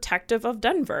become protective of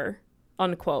Denver,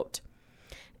 unquote.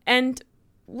 And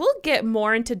we'll get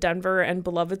more into Denver and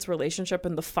Beloved's relationship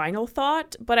in the final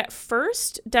thought, but at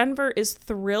first, Denver is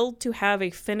thrilled to have a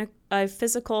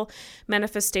physical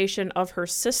manifestation of her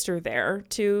sister there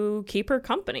to keep her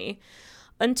company,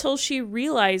 until she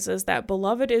realizes that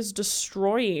Beloved is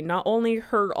destroying not only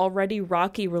her already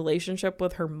rocky relationship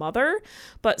with her mother,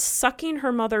 but sucking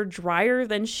her mother drier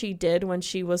than she did when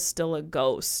she was still a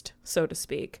ghost, so to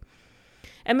speak.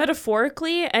 And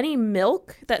metaphorically, any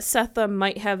milk that Sethe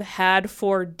might have had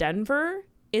for Denver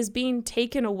is being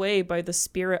taken away by the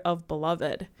spirit of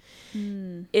Beloved.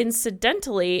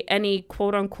 Incidentally, any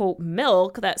quote-unquote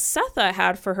milk that Sethe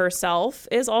had for herself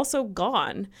is also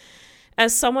gone.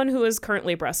 As someone who is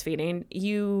currently breastfeeding,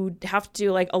 you have to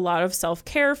do like a lot of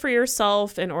self-care for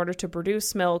yourself in order to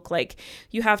produce milk. Like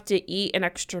you have to eat an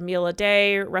extra meal a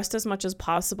day, rest as much as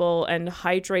possible, and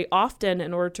hydrate often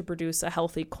in order to produce a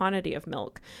healthy quantity of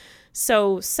milk.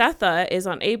 So Sethe is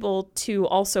unable to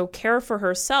also care for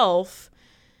herself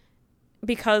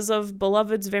because of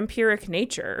Beloved's vampiric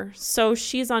nature. So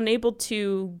she's unable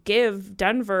to give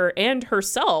Denver and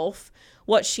herself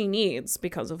what she needs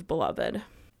because of Beloved.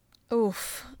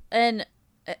 Oof. And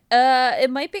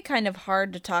it might be kind of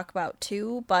hard to talk about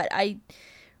too, but I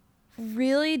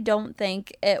really don't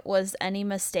think it was any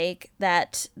mistake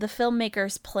that the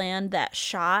filmmakers planned that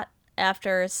shot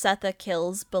after Sethe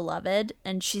kills Beloved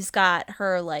and she's got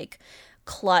her like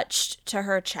clutched to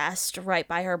her chest right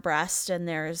by her breast and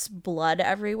there's blood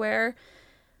everywhere.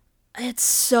 It's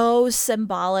so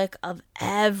symbolic of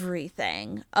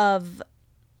everything, of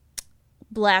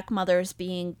Black mothers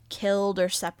being killed or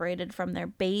separated from their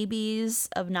babies,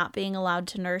 of not being allowed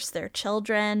to nurse their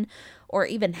children or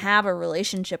even have a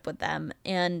relationship with them.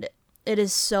 And it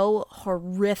is so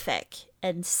horrific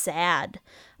and sad.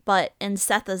 But in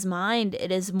Sethe's mind,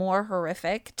 it is more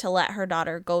horrific to let her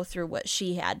daughter go through what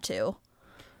she had to.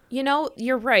 You know,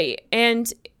 you're right.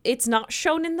 And it's not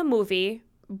shown in the movie,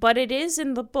 but it is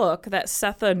in the book that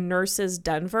Sethe nurses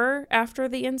Denver after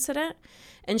the incident.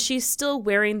 And she's still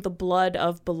wearing the blood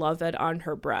of Beloved on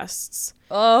her breasts.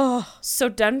 Oh. So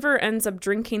Denver ends up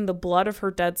drinking the blood of her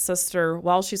dead sister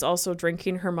while she's also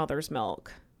drinking her mother's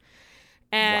milk.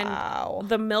 And wow.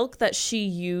 The milk that she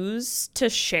used to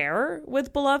share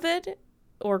with Beloved,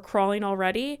 or Crawling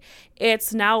Already,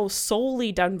 it's now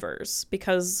solely Denver's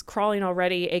because Crawling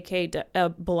Already, aka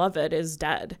Beloved, is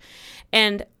dead.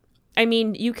 And I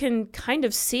mean, you can kind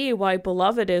of see why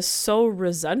Beloved is so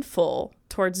resentful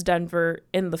towards Denver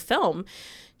in the film.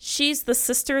 She's the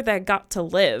sister that got to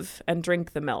live and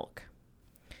drink the milk.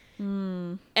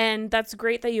 And that's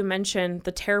great that you mentioned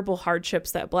the terrible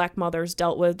hardships that Black mothers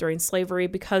dealt with during slavery,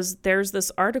 because there's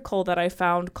this article that I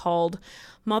found called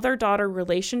Mother-Daughter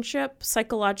Relationship,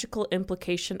 Psychological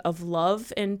Implication of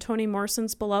Love in Toni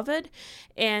Morrison's Beloved.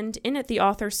 And in it, the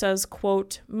author says,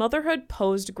 quote, motherhood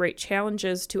posed great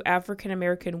challenges to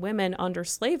African-American women under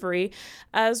slavery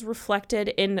as reflected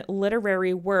in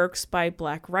literary works by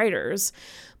Black writers.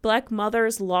 Black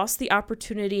mothers lost the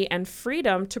opportunity and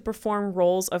freedom to perform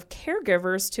roles of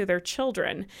caregivers to their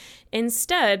children.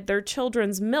 Instead, their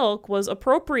children's milk was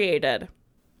appropriated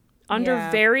under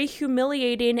very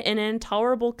humiliating and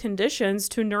intolerable conditions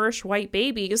to nourish white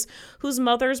babies whose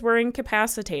mothers were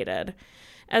incapacitated.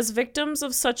 As victims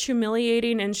of such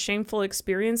humiliating and shameful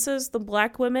experiences, the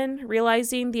Black women,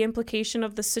 realizing the implication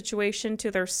of the situation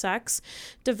to their sex,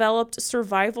 developed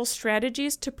survival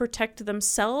strategies to protect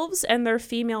themselves and their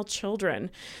female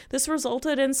children. This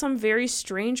resulted in some very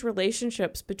strange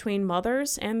relationships between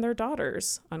mothers and their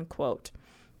daughters, unquote.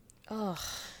 Ugh.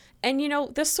 And, you know,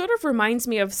 this sort of reminds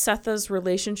me of Setha's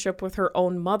relationship with her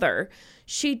own mother.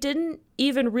 She didn't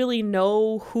even really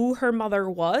know who her mother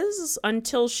was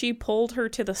until she pulled her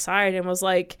to the side and was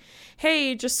like,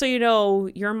 hey, just so you know,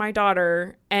 you're my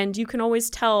daughter, and you can always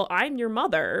tell I'm your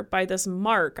mother by this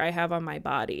mark I have on my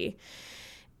body.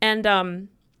 And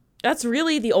that's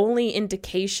really the only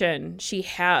indication she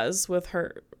has with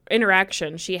her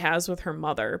interaction she has with her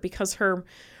mother, because her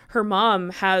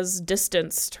mom has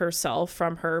distanced herself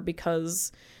from her,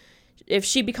 because if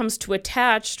she becomes too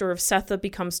attached, or if Setha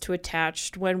becomes too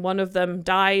attached, when one of them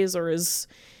dies or is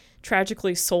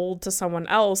tragically sold to someone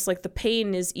else, like, the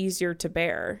pain is easier to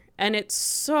bear. And it's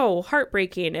so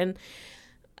heartbreaking. And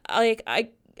like,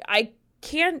 I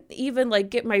can't even like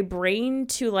get my brain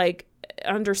to like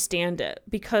understand it,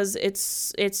 because it's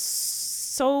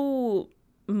so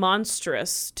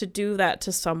monstrous to do that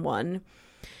to someone.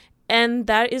 And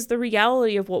that is the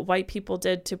reality of what white people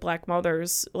did to Black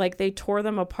mothers. Like, they tore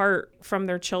them apart from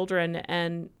their children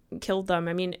and killed them.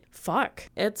 I mean, fuck.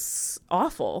 It's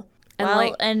awful. And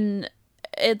well, and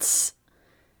it's,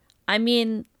 I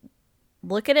mean,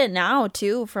 look at it now,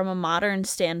 too, from a modern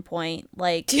standpoint.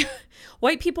 Like,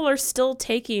 white people are still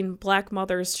taking Black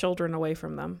mothers' children away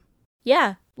from them.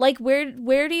 Yeah. Like,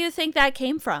 where do you think that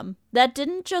came from? That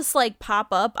didn't just, like, pop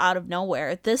up out of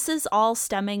nowhere. This is all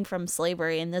stemming from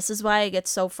slavery, and this is why I get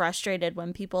so frustrated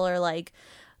when people are like,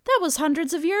 that was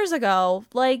hundreds of years ago.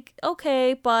 Like,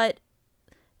 okay, but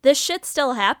this shit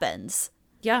still happens.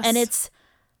 Yes. And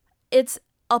it's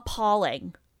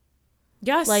appalling.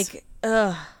 Yes. Like,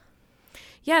 ugh.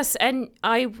 Yes, and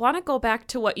I want to go back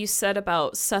to what you said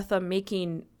about Setha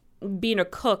being a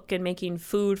cook and making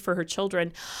food for her children.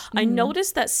 Mm-hmm. I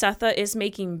noticed that Setha is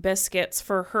making biscuits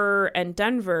for her and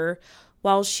Denver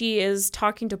while she is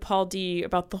talking to Paul D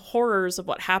about the horrors of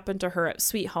what happened to her at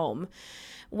Sweet Home,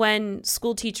 when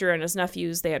school teacher and his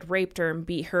nephews, they had raped her and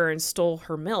beat her and stole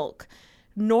her milk.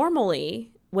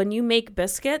 Normally, when you make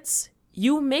biscuits,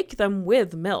 you make them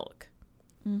with milk.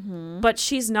 Mm-hmm. But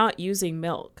she's not using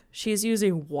milk. She's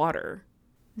using water.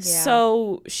 Yeah.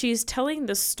 So she's telling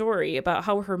this story about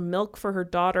how her milk for her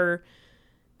daughter,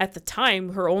 at the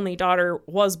time, her only daughter,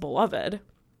 was beloved,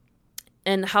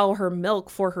 and how her milk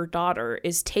for her daughter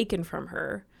is taken from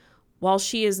her while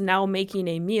she is now making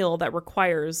a meal that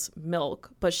requires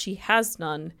milk, but she has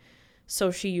none, so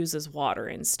she uses water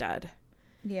instead.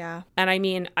 Yeah. And I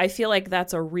mean, I feel like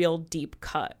that's a real deep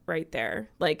cut right there.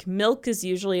 Like, milk is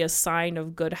usually a sign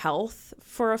of good health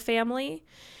for a family.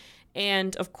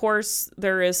 And of course,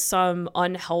 there is some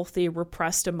unhealthy,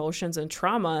 repressed emotions and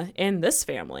trauma in this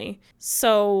family.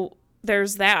 So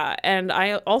there's that. And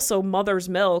I also, mother's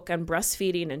milk and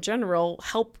breastfeeding in general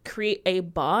help create a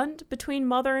bond between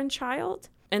mother and child.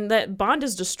 And that bond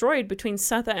is destroyed between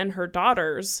Setha and her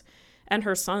daughters, and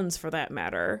her sons for that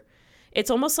matter.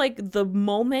 It's almost like the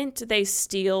moment they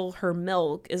steal her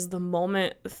milk is the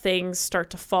moment things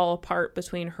start to fall apart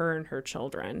between her and her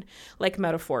children, like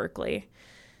metaphorically.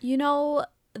 You know,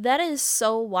 that is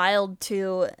so wild,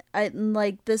 too.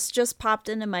 Like, this just popped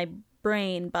into my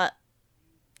brain, but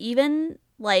even,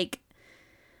 like,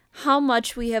 how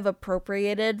much we have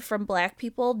appropriated from Black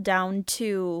people down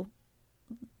to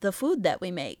the food that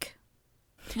we make.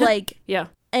 Like, yeah.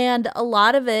 And a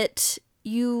lot of it,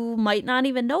 you might not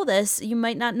even know this. You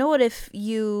might not know it if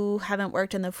you haven't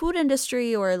worked in the food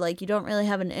industry, or, like, you don't really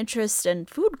have an interest in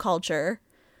food culture.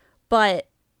 But,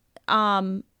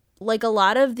 like, a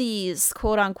lot of these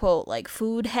quote-unquote, like,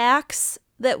 food hacks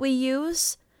that we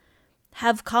use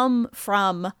have come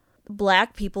from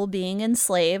Black people being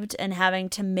enslaved and having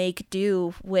to make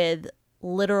do with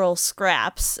literal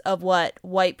scraps of what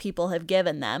white people have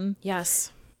given them.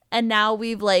 Yes. And now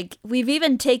we've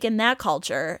even taken that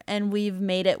culture and we've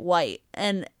made it white.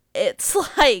 And it's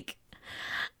like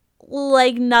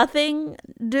nothing.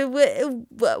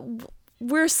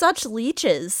 We're such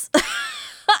leeches.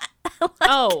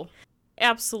 Oh,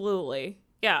 absolutely.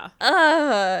 Yeah.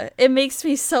 It makes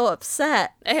me so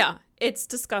upset. Yeah, it's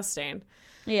disgusting.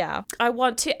 Yeah. I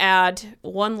want to add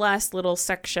one last little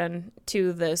section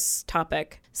to this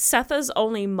topic. Setha's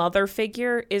only mother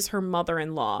figure is her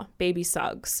mother-in-law, Baby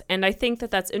Suggs. And I think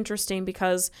that that's interesting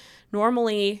because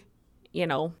normally,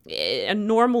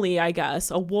 I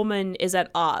guess, a woman is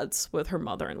at odds with her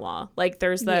mother-in-law. Like,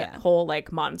 there's that whole,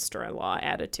 like, monster-in-law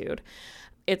attitude.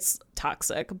 It's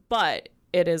toxic. But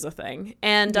it is a thing.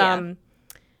 And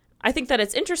I think that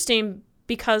it's interesting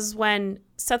because when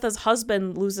Setha's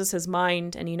husband loses his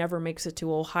mind and he never makes it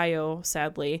to Ohio,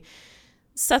 sadly,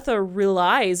 Setha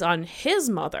relies on his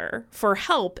mother for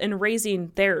help in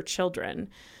raising their children.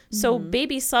 So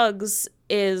baby Suggs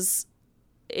is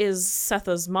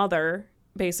Setha's mother,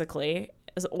 basically,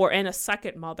 and a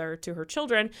second mother to her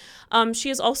children. She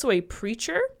is also a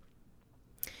preacher.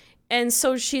 And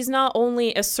so she's not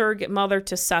only a surrogate mother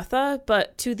to Setha,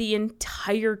 but to the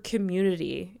entire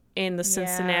community in the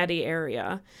Cincinnati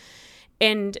area.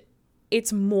 And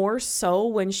it's more so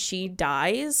when she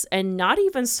dies, and not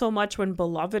even so much when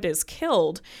Beloved is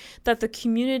killed, that the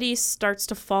community starts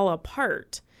to fall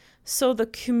apart. So the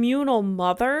communal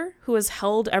mother who has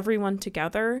held everyone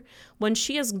together, when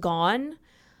she is gone,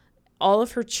 all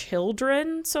of her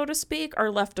children, so to speak,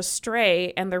 are left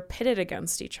astray and they're pitted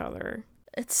against each other.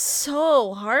 It's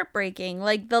so heartbreaking.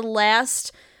 Like, the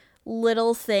last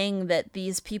little thing that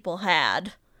these people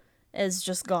had is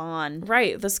just gone.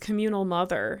 Right. This communal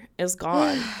mother is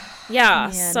gone.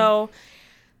 Yeah. Man. So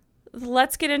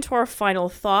let's get into our final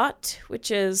thought,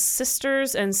 which is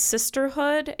sisters and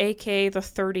sisterhood, aka the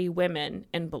 30 women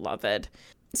in Beloved.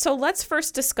 So let's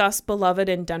first discuss Beloved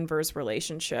and Denver's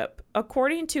relationship.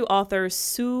 According to author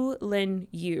Sue Lin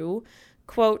Yu,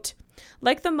 quote,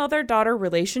 like the mother-daughter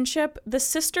relationship, the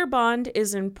sister bond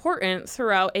is important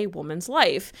throughout a woman's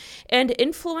life and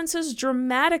influences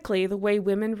dramatically the way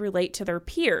women relate to their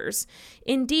peers.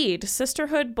 Indeed,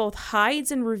 sisterhood both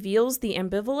hides and reveals the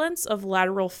ambivalence of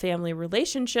lateral family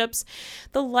relationships,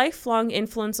 the lifelong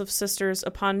influence of sisters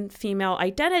upon female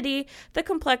identity, the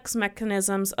complex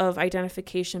mechanisms of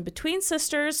identification between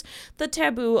sisters, the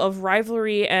taboo of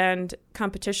rivalry and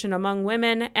competition among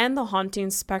women, and the haunting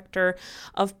specter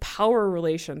of power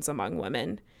relations among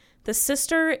women. The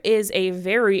sister is a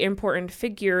very important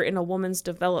figure in a woman's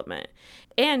development,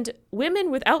 and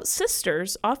women without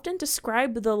sisters often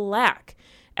describe the lack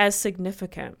as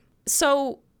significant.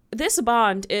 So this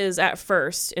bond is at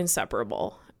first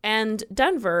inseparable, and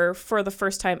Denver, for the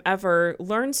first time ever,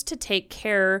 learns to take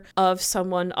care of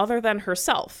someone other than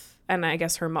herself, and I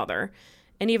guess her mother.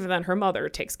 And even then, her mother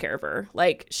takes care of her.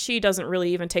 Like, she doesn't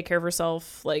really even take care of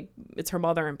herself. Like, it's her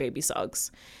mother and baby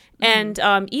Suggs. And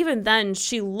even then,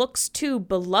 she looks to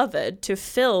Beloved to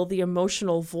fill the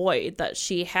emotional void that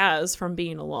she has from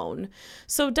being alone.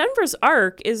 So Denver's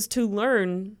arc is to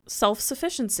learn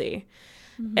self-sufficiency.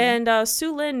 And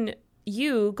Sue Lin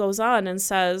Yu goes on and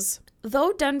says,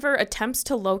 though Denver attempts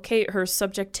to locate her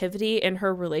subjectivity in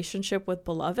her relationship with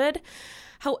Beloved,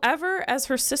 however, as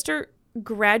her sister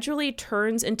gradually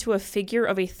turns into a figure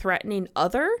of a threatening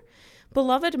other,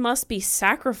 Beloved must be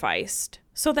sacrificed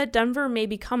so that Denver may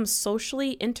become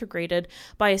socially integrated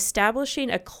by establishing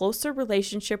a closer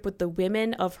relationship with the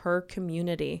women of her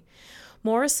community.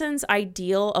 Morrison's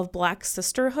ideal of Black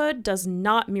sisterhood does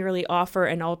not merely offer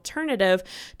an alternative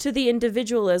to the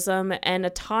individualism and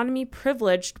autonomy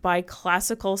privileged by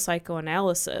classical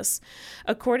psychoanalysis.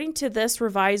 According to this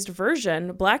revised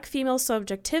version, Black female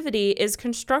subjectivity is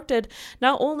constructed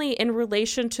not only in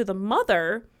relation to the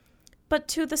mother, but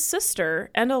to the sister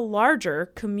and a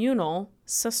larger communal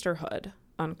sisterhood,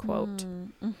 unquote.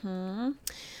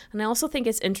 And I also think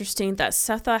it's interesting that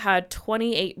Setha had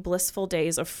 28 blissful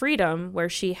days of freedom where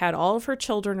she had all of her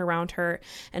children around her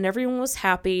and everyone was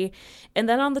happy. And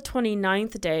then on the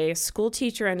 29th day, a school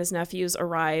teacher and his nephews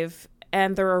arrive,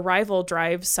 and their arrival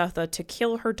drives Setha to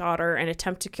kill her daughter and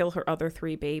attempt to kill her other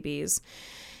 3 babies.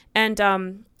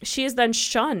 And she is then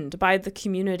shunned by the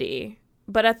community.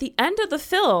 But at the end of the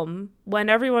film, when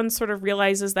everyone sort of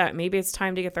realizes that maybe it's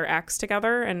time to get their acts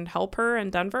together and help her in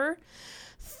Denver,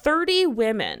 30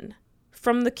 women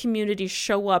from the community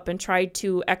show up and try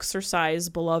to exorcise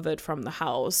Beloved from the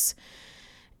house.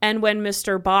 And when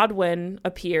Mr. Bodwin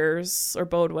appears, or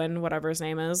Bodwin, whatever his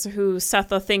name is, who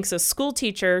Setha thinks is school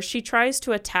teacher, she tries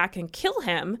to attack and kill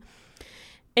him.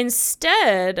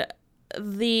 Instead,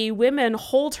 the women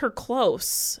hold her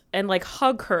close and like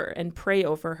hug her and pray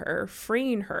over her,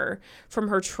 freeing her from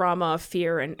her trauma,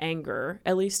 fear, and anger,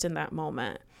 at least in that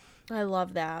moment. I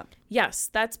love that. Yes,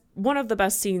 that's one of the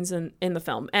best scenes in the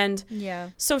film. And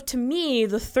so to me,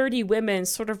 the 30 women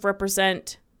sort of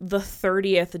represent the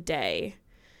 30th day.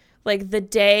 Like the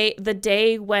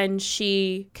day when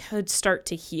she could start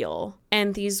to heal.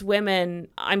 And these women,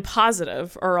 I'm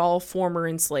positive, are all former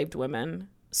enslaved women.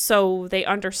 So they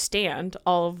understand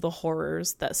all of the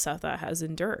horrors that Setha has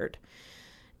endured.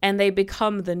 And they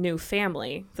become the new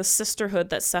family, the sisterhood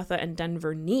that Setha and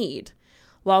Denver need,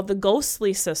 while the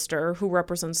ghostly sister, who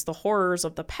represents the horrors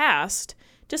of the past,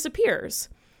 disappears.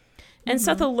 And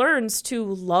Setha learns to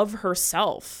love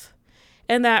herself.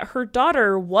 and that her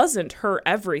daughter wasn't her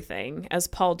everything, as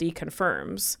Paul D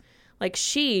confirms. Like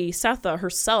she, Setha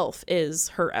herself, is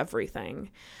her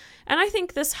everything. And I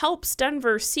think this helps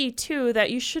Denver see, too,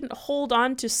 that you shouldn't hold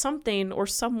on to something or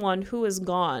someone who is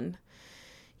gone.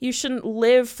 You shouldn't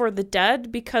live for the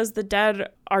dead because the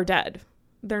dead are dead.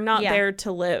 They're not there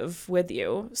to live with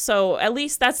you. So at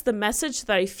least that's the message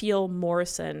that I feel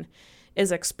Morrison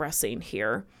is expressing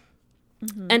here.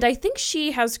 Mm-hmm. And I think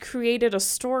she has created a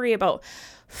story about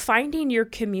finding your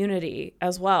community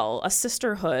as well, a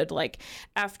sisterhood, like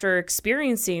after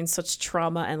experiencing such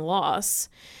trauma and loss.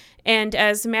 And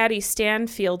as Maddie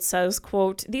Stanfield says,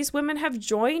 quote, "These women have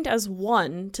joined as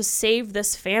one to save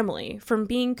this family from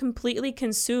being completely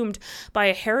consumed by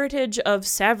a heritage of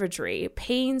savagery,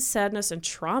 pain, sadness, and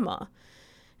trauma."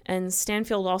 And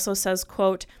Stanfield also says,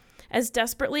 quote, "As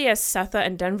desperately as Setha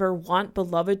and Denver want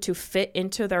Beloved to fit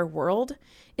into their world,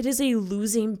 it is a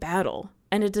losing battle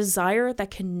and a desire that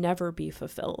can never be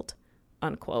fulfilled,"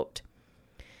 unquote.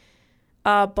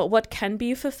 But what can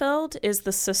be fulfilled is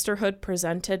the sisterhood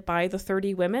presented by the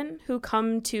 30 women who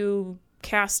come to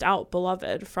cast out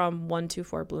Beloved from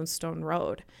 124 Bloomstone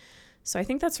Road. So I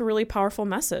think that's a really powerful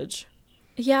message.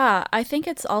 Yeah, I think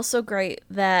it's also great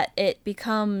that it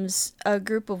becomes a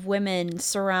group of women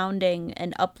surrounding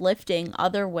and uplifting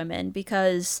other women,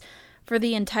 because for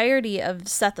the entirety of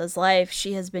Setha's life,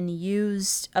 she has been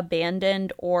used,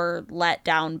 abandoned, or let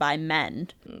down by men.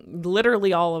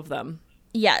 Literally all of them.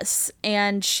 Yes,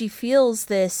 and she feels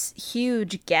this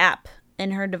huge gap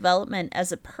in her development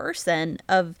as a person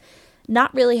of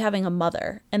not really having a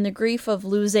mother, and the grief of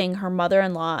losing her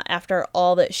mother-in-law after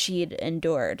all that she'd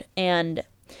endured. And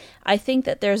I think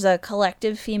that there's a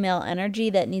collective female energy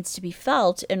that needs to be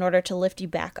felt in order to lift you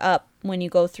back up when you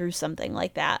go through something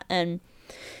like that. And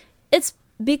it's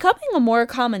becoming a more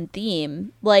common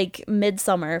theme, like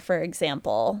Midsommar, for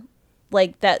example.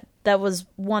 Like that was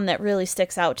one that really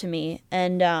sticks out to me.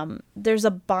 And there's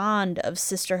a bond of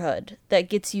sisterhood that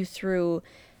gets you through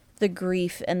the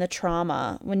grief and the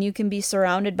trauma when you can be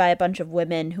surrounded by a bunch of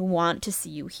women who want to see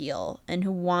you heal and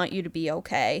who want you to be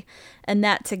okay. And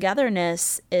that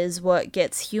togetherness is what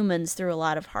gets humans through a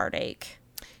lot of heartache.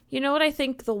 You know what I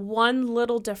think the one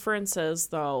little difference is,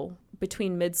 though,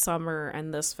 between Midsommar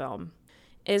and this film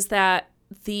is that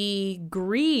the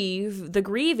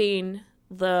grieving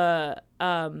that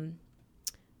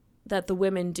the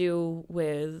women do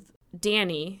with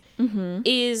Danny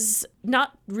is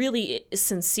not really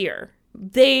sincere.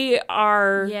 They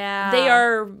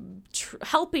are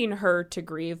helping her to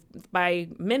grieve by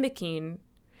mimicking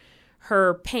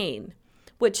her pain,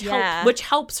 which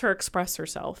helps her express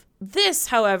herself. This,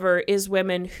 however, is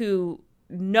women who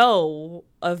know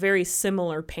a very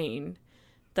similar pain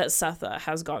that Setha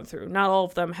has gone through. Not all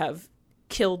of them have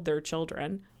killed their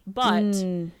children, but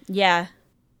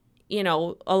you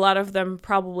know, a lot of them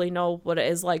probably know what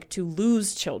it is like to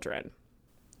lose children.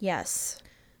 Yes.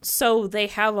 So they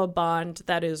have a bond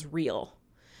that is real.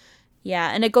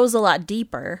 Yeah, and it goes a lot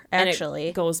deeper, actually. And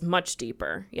it goes much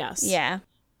deeper, yes. Yeah.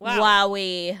 Wow.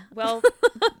 Wowie. Well,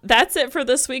 that's it for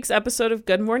this week's episode of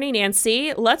Good Morning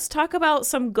Nancy. Let's talk about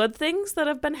some good things that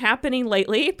have been happening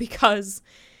lately, because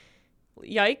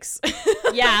yikes.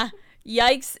 Yeah,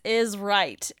 yikes is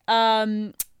right.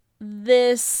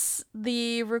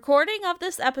 The recording of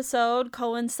this episode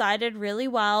coincided really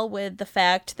well with the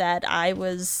fact that I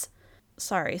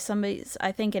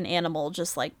think an animal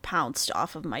just like pounced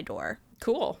off of my door.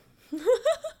 Cool.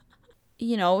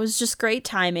 You know, it was just great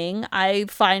timing. I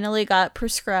finally got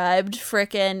prescribed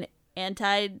frickin'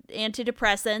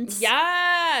 antidepressants.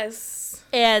 Yes.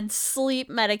 And sleep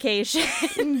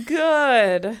medication.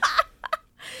 Good.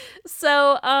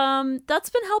 So, that's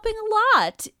been helping a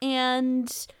lot.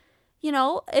 And, you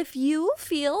know, if you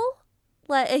feel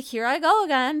like, here I go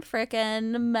again,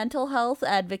 frickin' mental health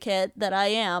advocate that I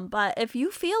am, but if you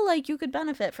feel like you could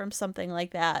benefit from something like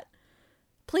that,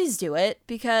 please do it,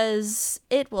 because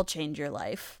it will change your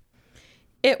life.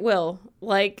 It will.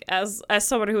 Like, as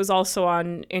someone who is also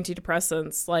on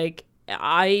antidepressants, like,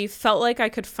 I felt like I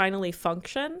could finally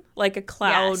function, like a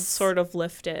cloud sort of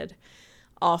lifted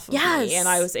off of me, and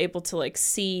I was able to like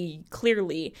see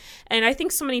clearly. And I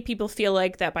think so many people feel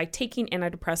like that by taking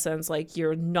antidepressants, like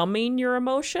you're numbing your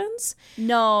emotions.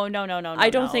 No.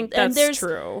 I don't think that's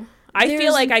true. I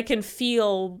feel like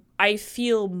I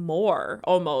feel more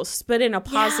almost, but in a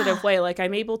positive way. Like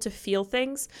I'm able to feel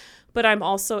things, but I'm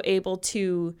also able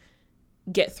to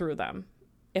get through them,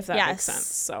 if that makes sense.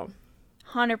 So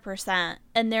 100%.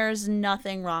 And there's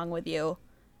nothing wrong with you.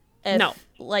 No.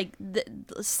 Like,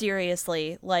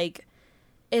 seriously, like,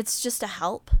 it's just a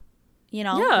help. You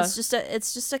know, Yeah.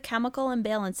 it's just a chemical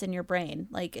imbalance in your brain,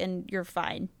 like, and you're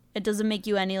fine. It doesn't make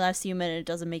you any less human. It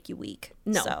doesn't make you weak.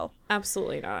 No,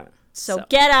 absolutely not. So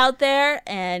get out there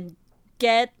and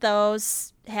get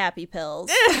those happy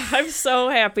pills. I'm so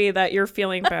happy that you're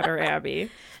feeling better, Abby.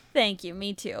 Thank you.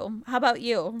 Me too. How about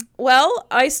you? Well,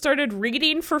 I started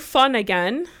reading for fun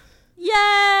again. Yay!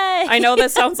 I know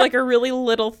that sounds like a really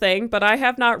little thing, but I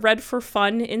have not read for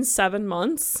fun in 7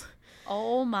 months.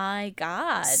 Oh my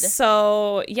God.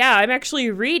 So, yeah, I'm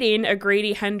actually reading a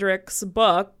Grady Hendrix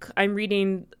book. I'm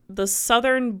reading The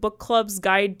Southern Book Club's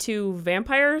Guide to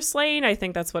Vampire Slaying. I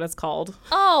think that's what it's called.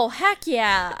 Oh, heck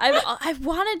yeah. I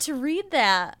wanted to read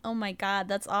that. Oh my God,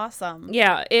 that's awesome.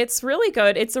 Yeah, it's really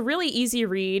good. It's a really easy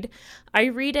read. I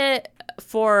read it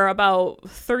for about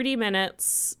 30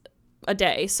 minutes a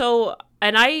day. So,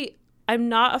 and I'm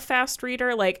not a fast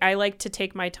reader. Like, I like to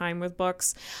take my time with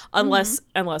books unless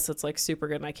it's like super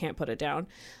good and I can't put it down.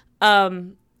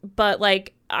 But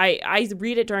like I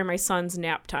read it during my son's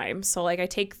nap time. So like I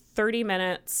take 30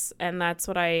 minutes and that's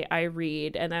what I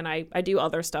read. And then I do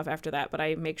other stuff after that, but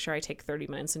I make sure I take 30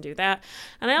 minutes and do that.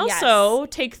 And I also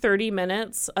take 30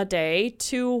 minutes a day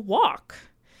to walk.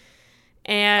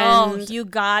 And you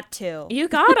got to. You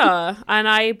gotta. And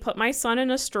I put my son in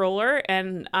a stroller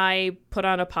and I put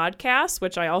on a podcast,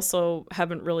 which I also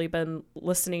haven't really been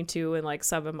listening to in like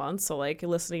 7 months. So like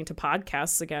listening to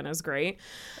podcasts again is great.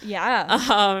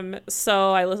 Yeah.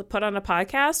 So I put on a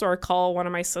podcast or call one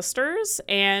of my sisters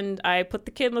and I put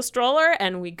the kid in the stroller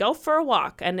and we go for a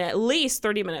walk and at least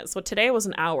 30 minutes. So today was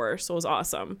an hour. So it was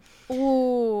awesome.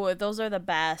 Ooh, those are the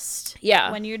best.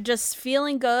 Yeah. When you're just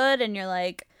feeling good and you're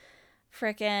like,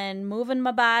 freaking moving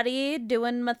my body,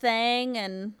 doing my thing,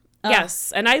 and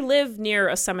yes, and I live near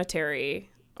a cemetery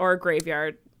or a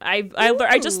graveyard. I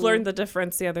just learned the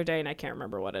difference the other day, and I can't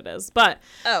remember what it is. But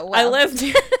I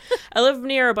live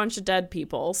near a bunch of dead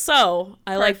people, so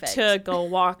I like to go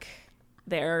walk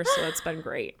there. So it's been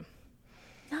great.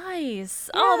 Nice.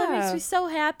 Yeah. Oh, that makes me so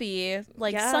happy.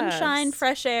 Like sunshine,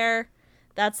 fresh air.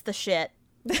 That's the shit.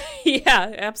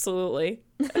 Yeah, absolutely.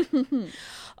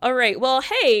 All right. Well,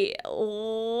 hey,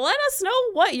 let us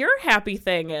know what your happy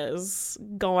thing is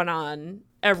going on,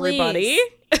 everybody.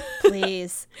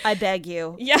 Please. I beg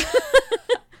you. Yeah.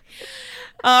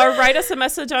 Write us a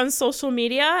message on social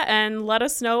media and let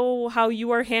us know how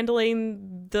you are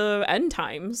handling the end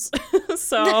times.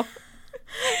 So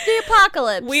the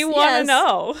apocalypse. We want to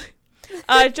know.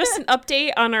 Just an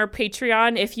update on our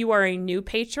Patreon. If you are a new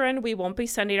patron, we won't be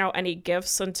sending out any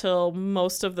gifts until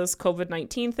most of this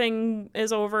COVID-19 thing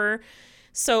is over.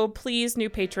 So please, new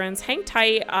patrons, hang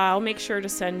tight. I'll make sure to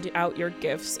send out your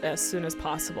gifts as soon as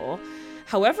possible.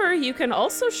 However, you can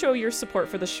also show your support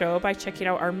for the show by checking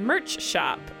out our merch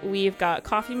shop. We've got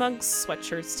coffee mugs,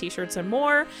 sweatshirts, t-shirts, and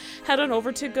more. Head on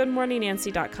over to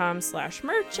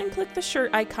goodmorningnancy.com/merch and click the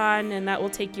shirt icon, and that will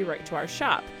take you right to our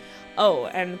shop. Oh,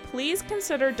 and please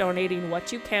consider donating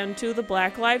what you can to the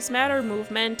Black Lives Matter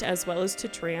movement as well as to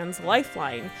Trans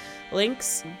Lifeline.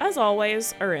 Links, as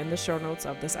always, are in the show notes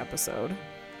of this episode.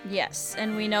 Yes,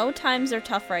 and we know times are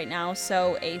tough right now,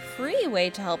 so a free way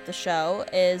to help the show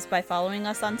is by following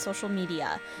us on social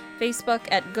media. Facebook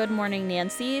at Good Morning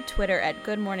Nancy, Twitter at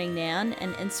Good Morning Nan,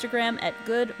 and Instagram at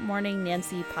Good Morning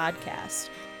Nancy Podcast.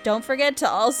 Don't forget to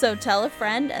also tell a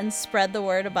friend and spread the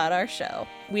word about our show.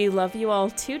 We love you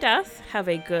all to death. Have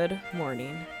a good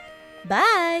morning.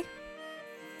 Bye!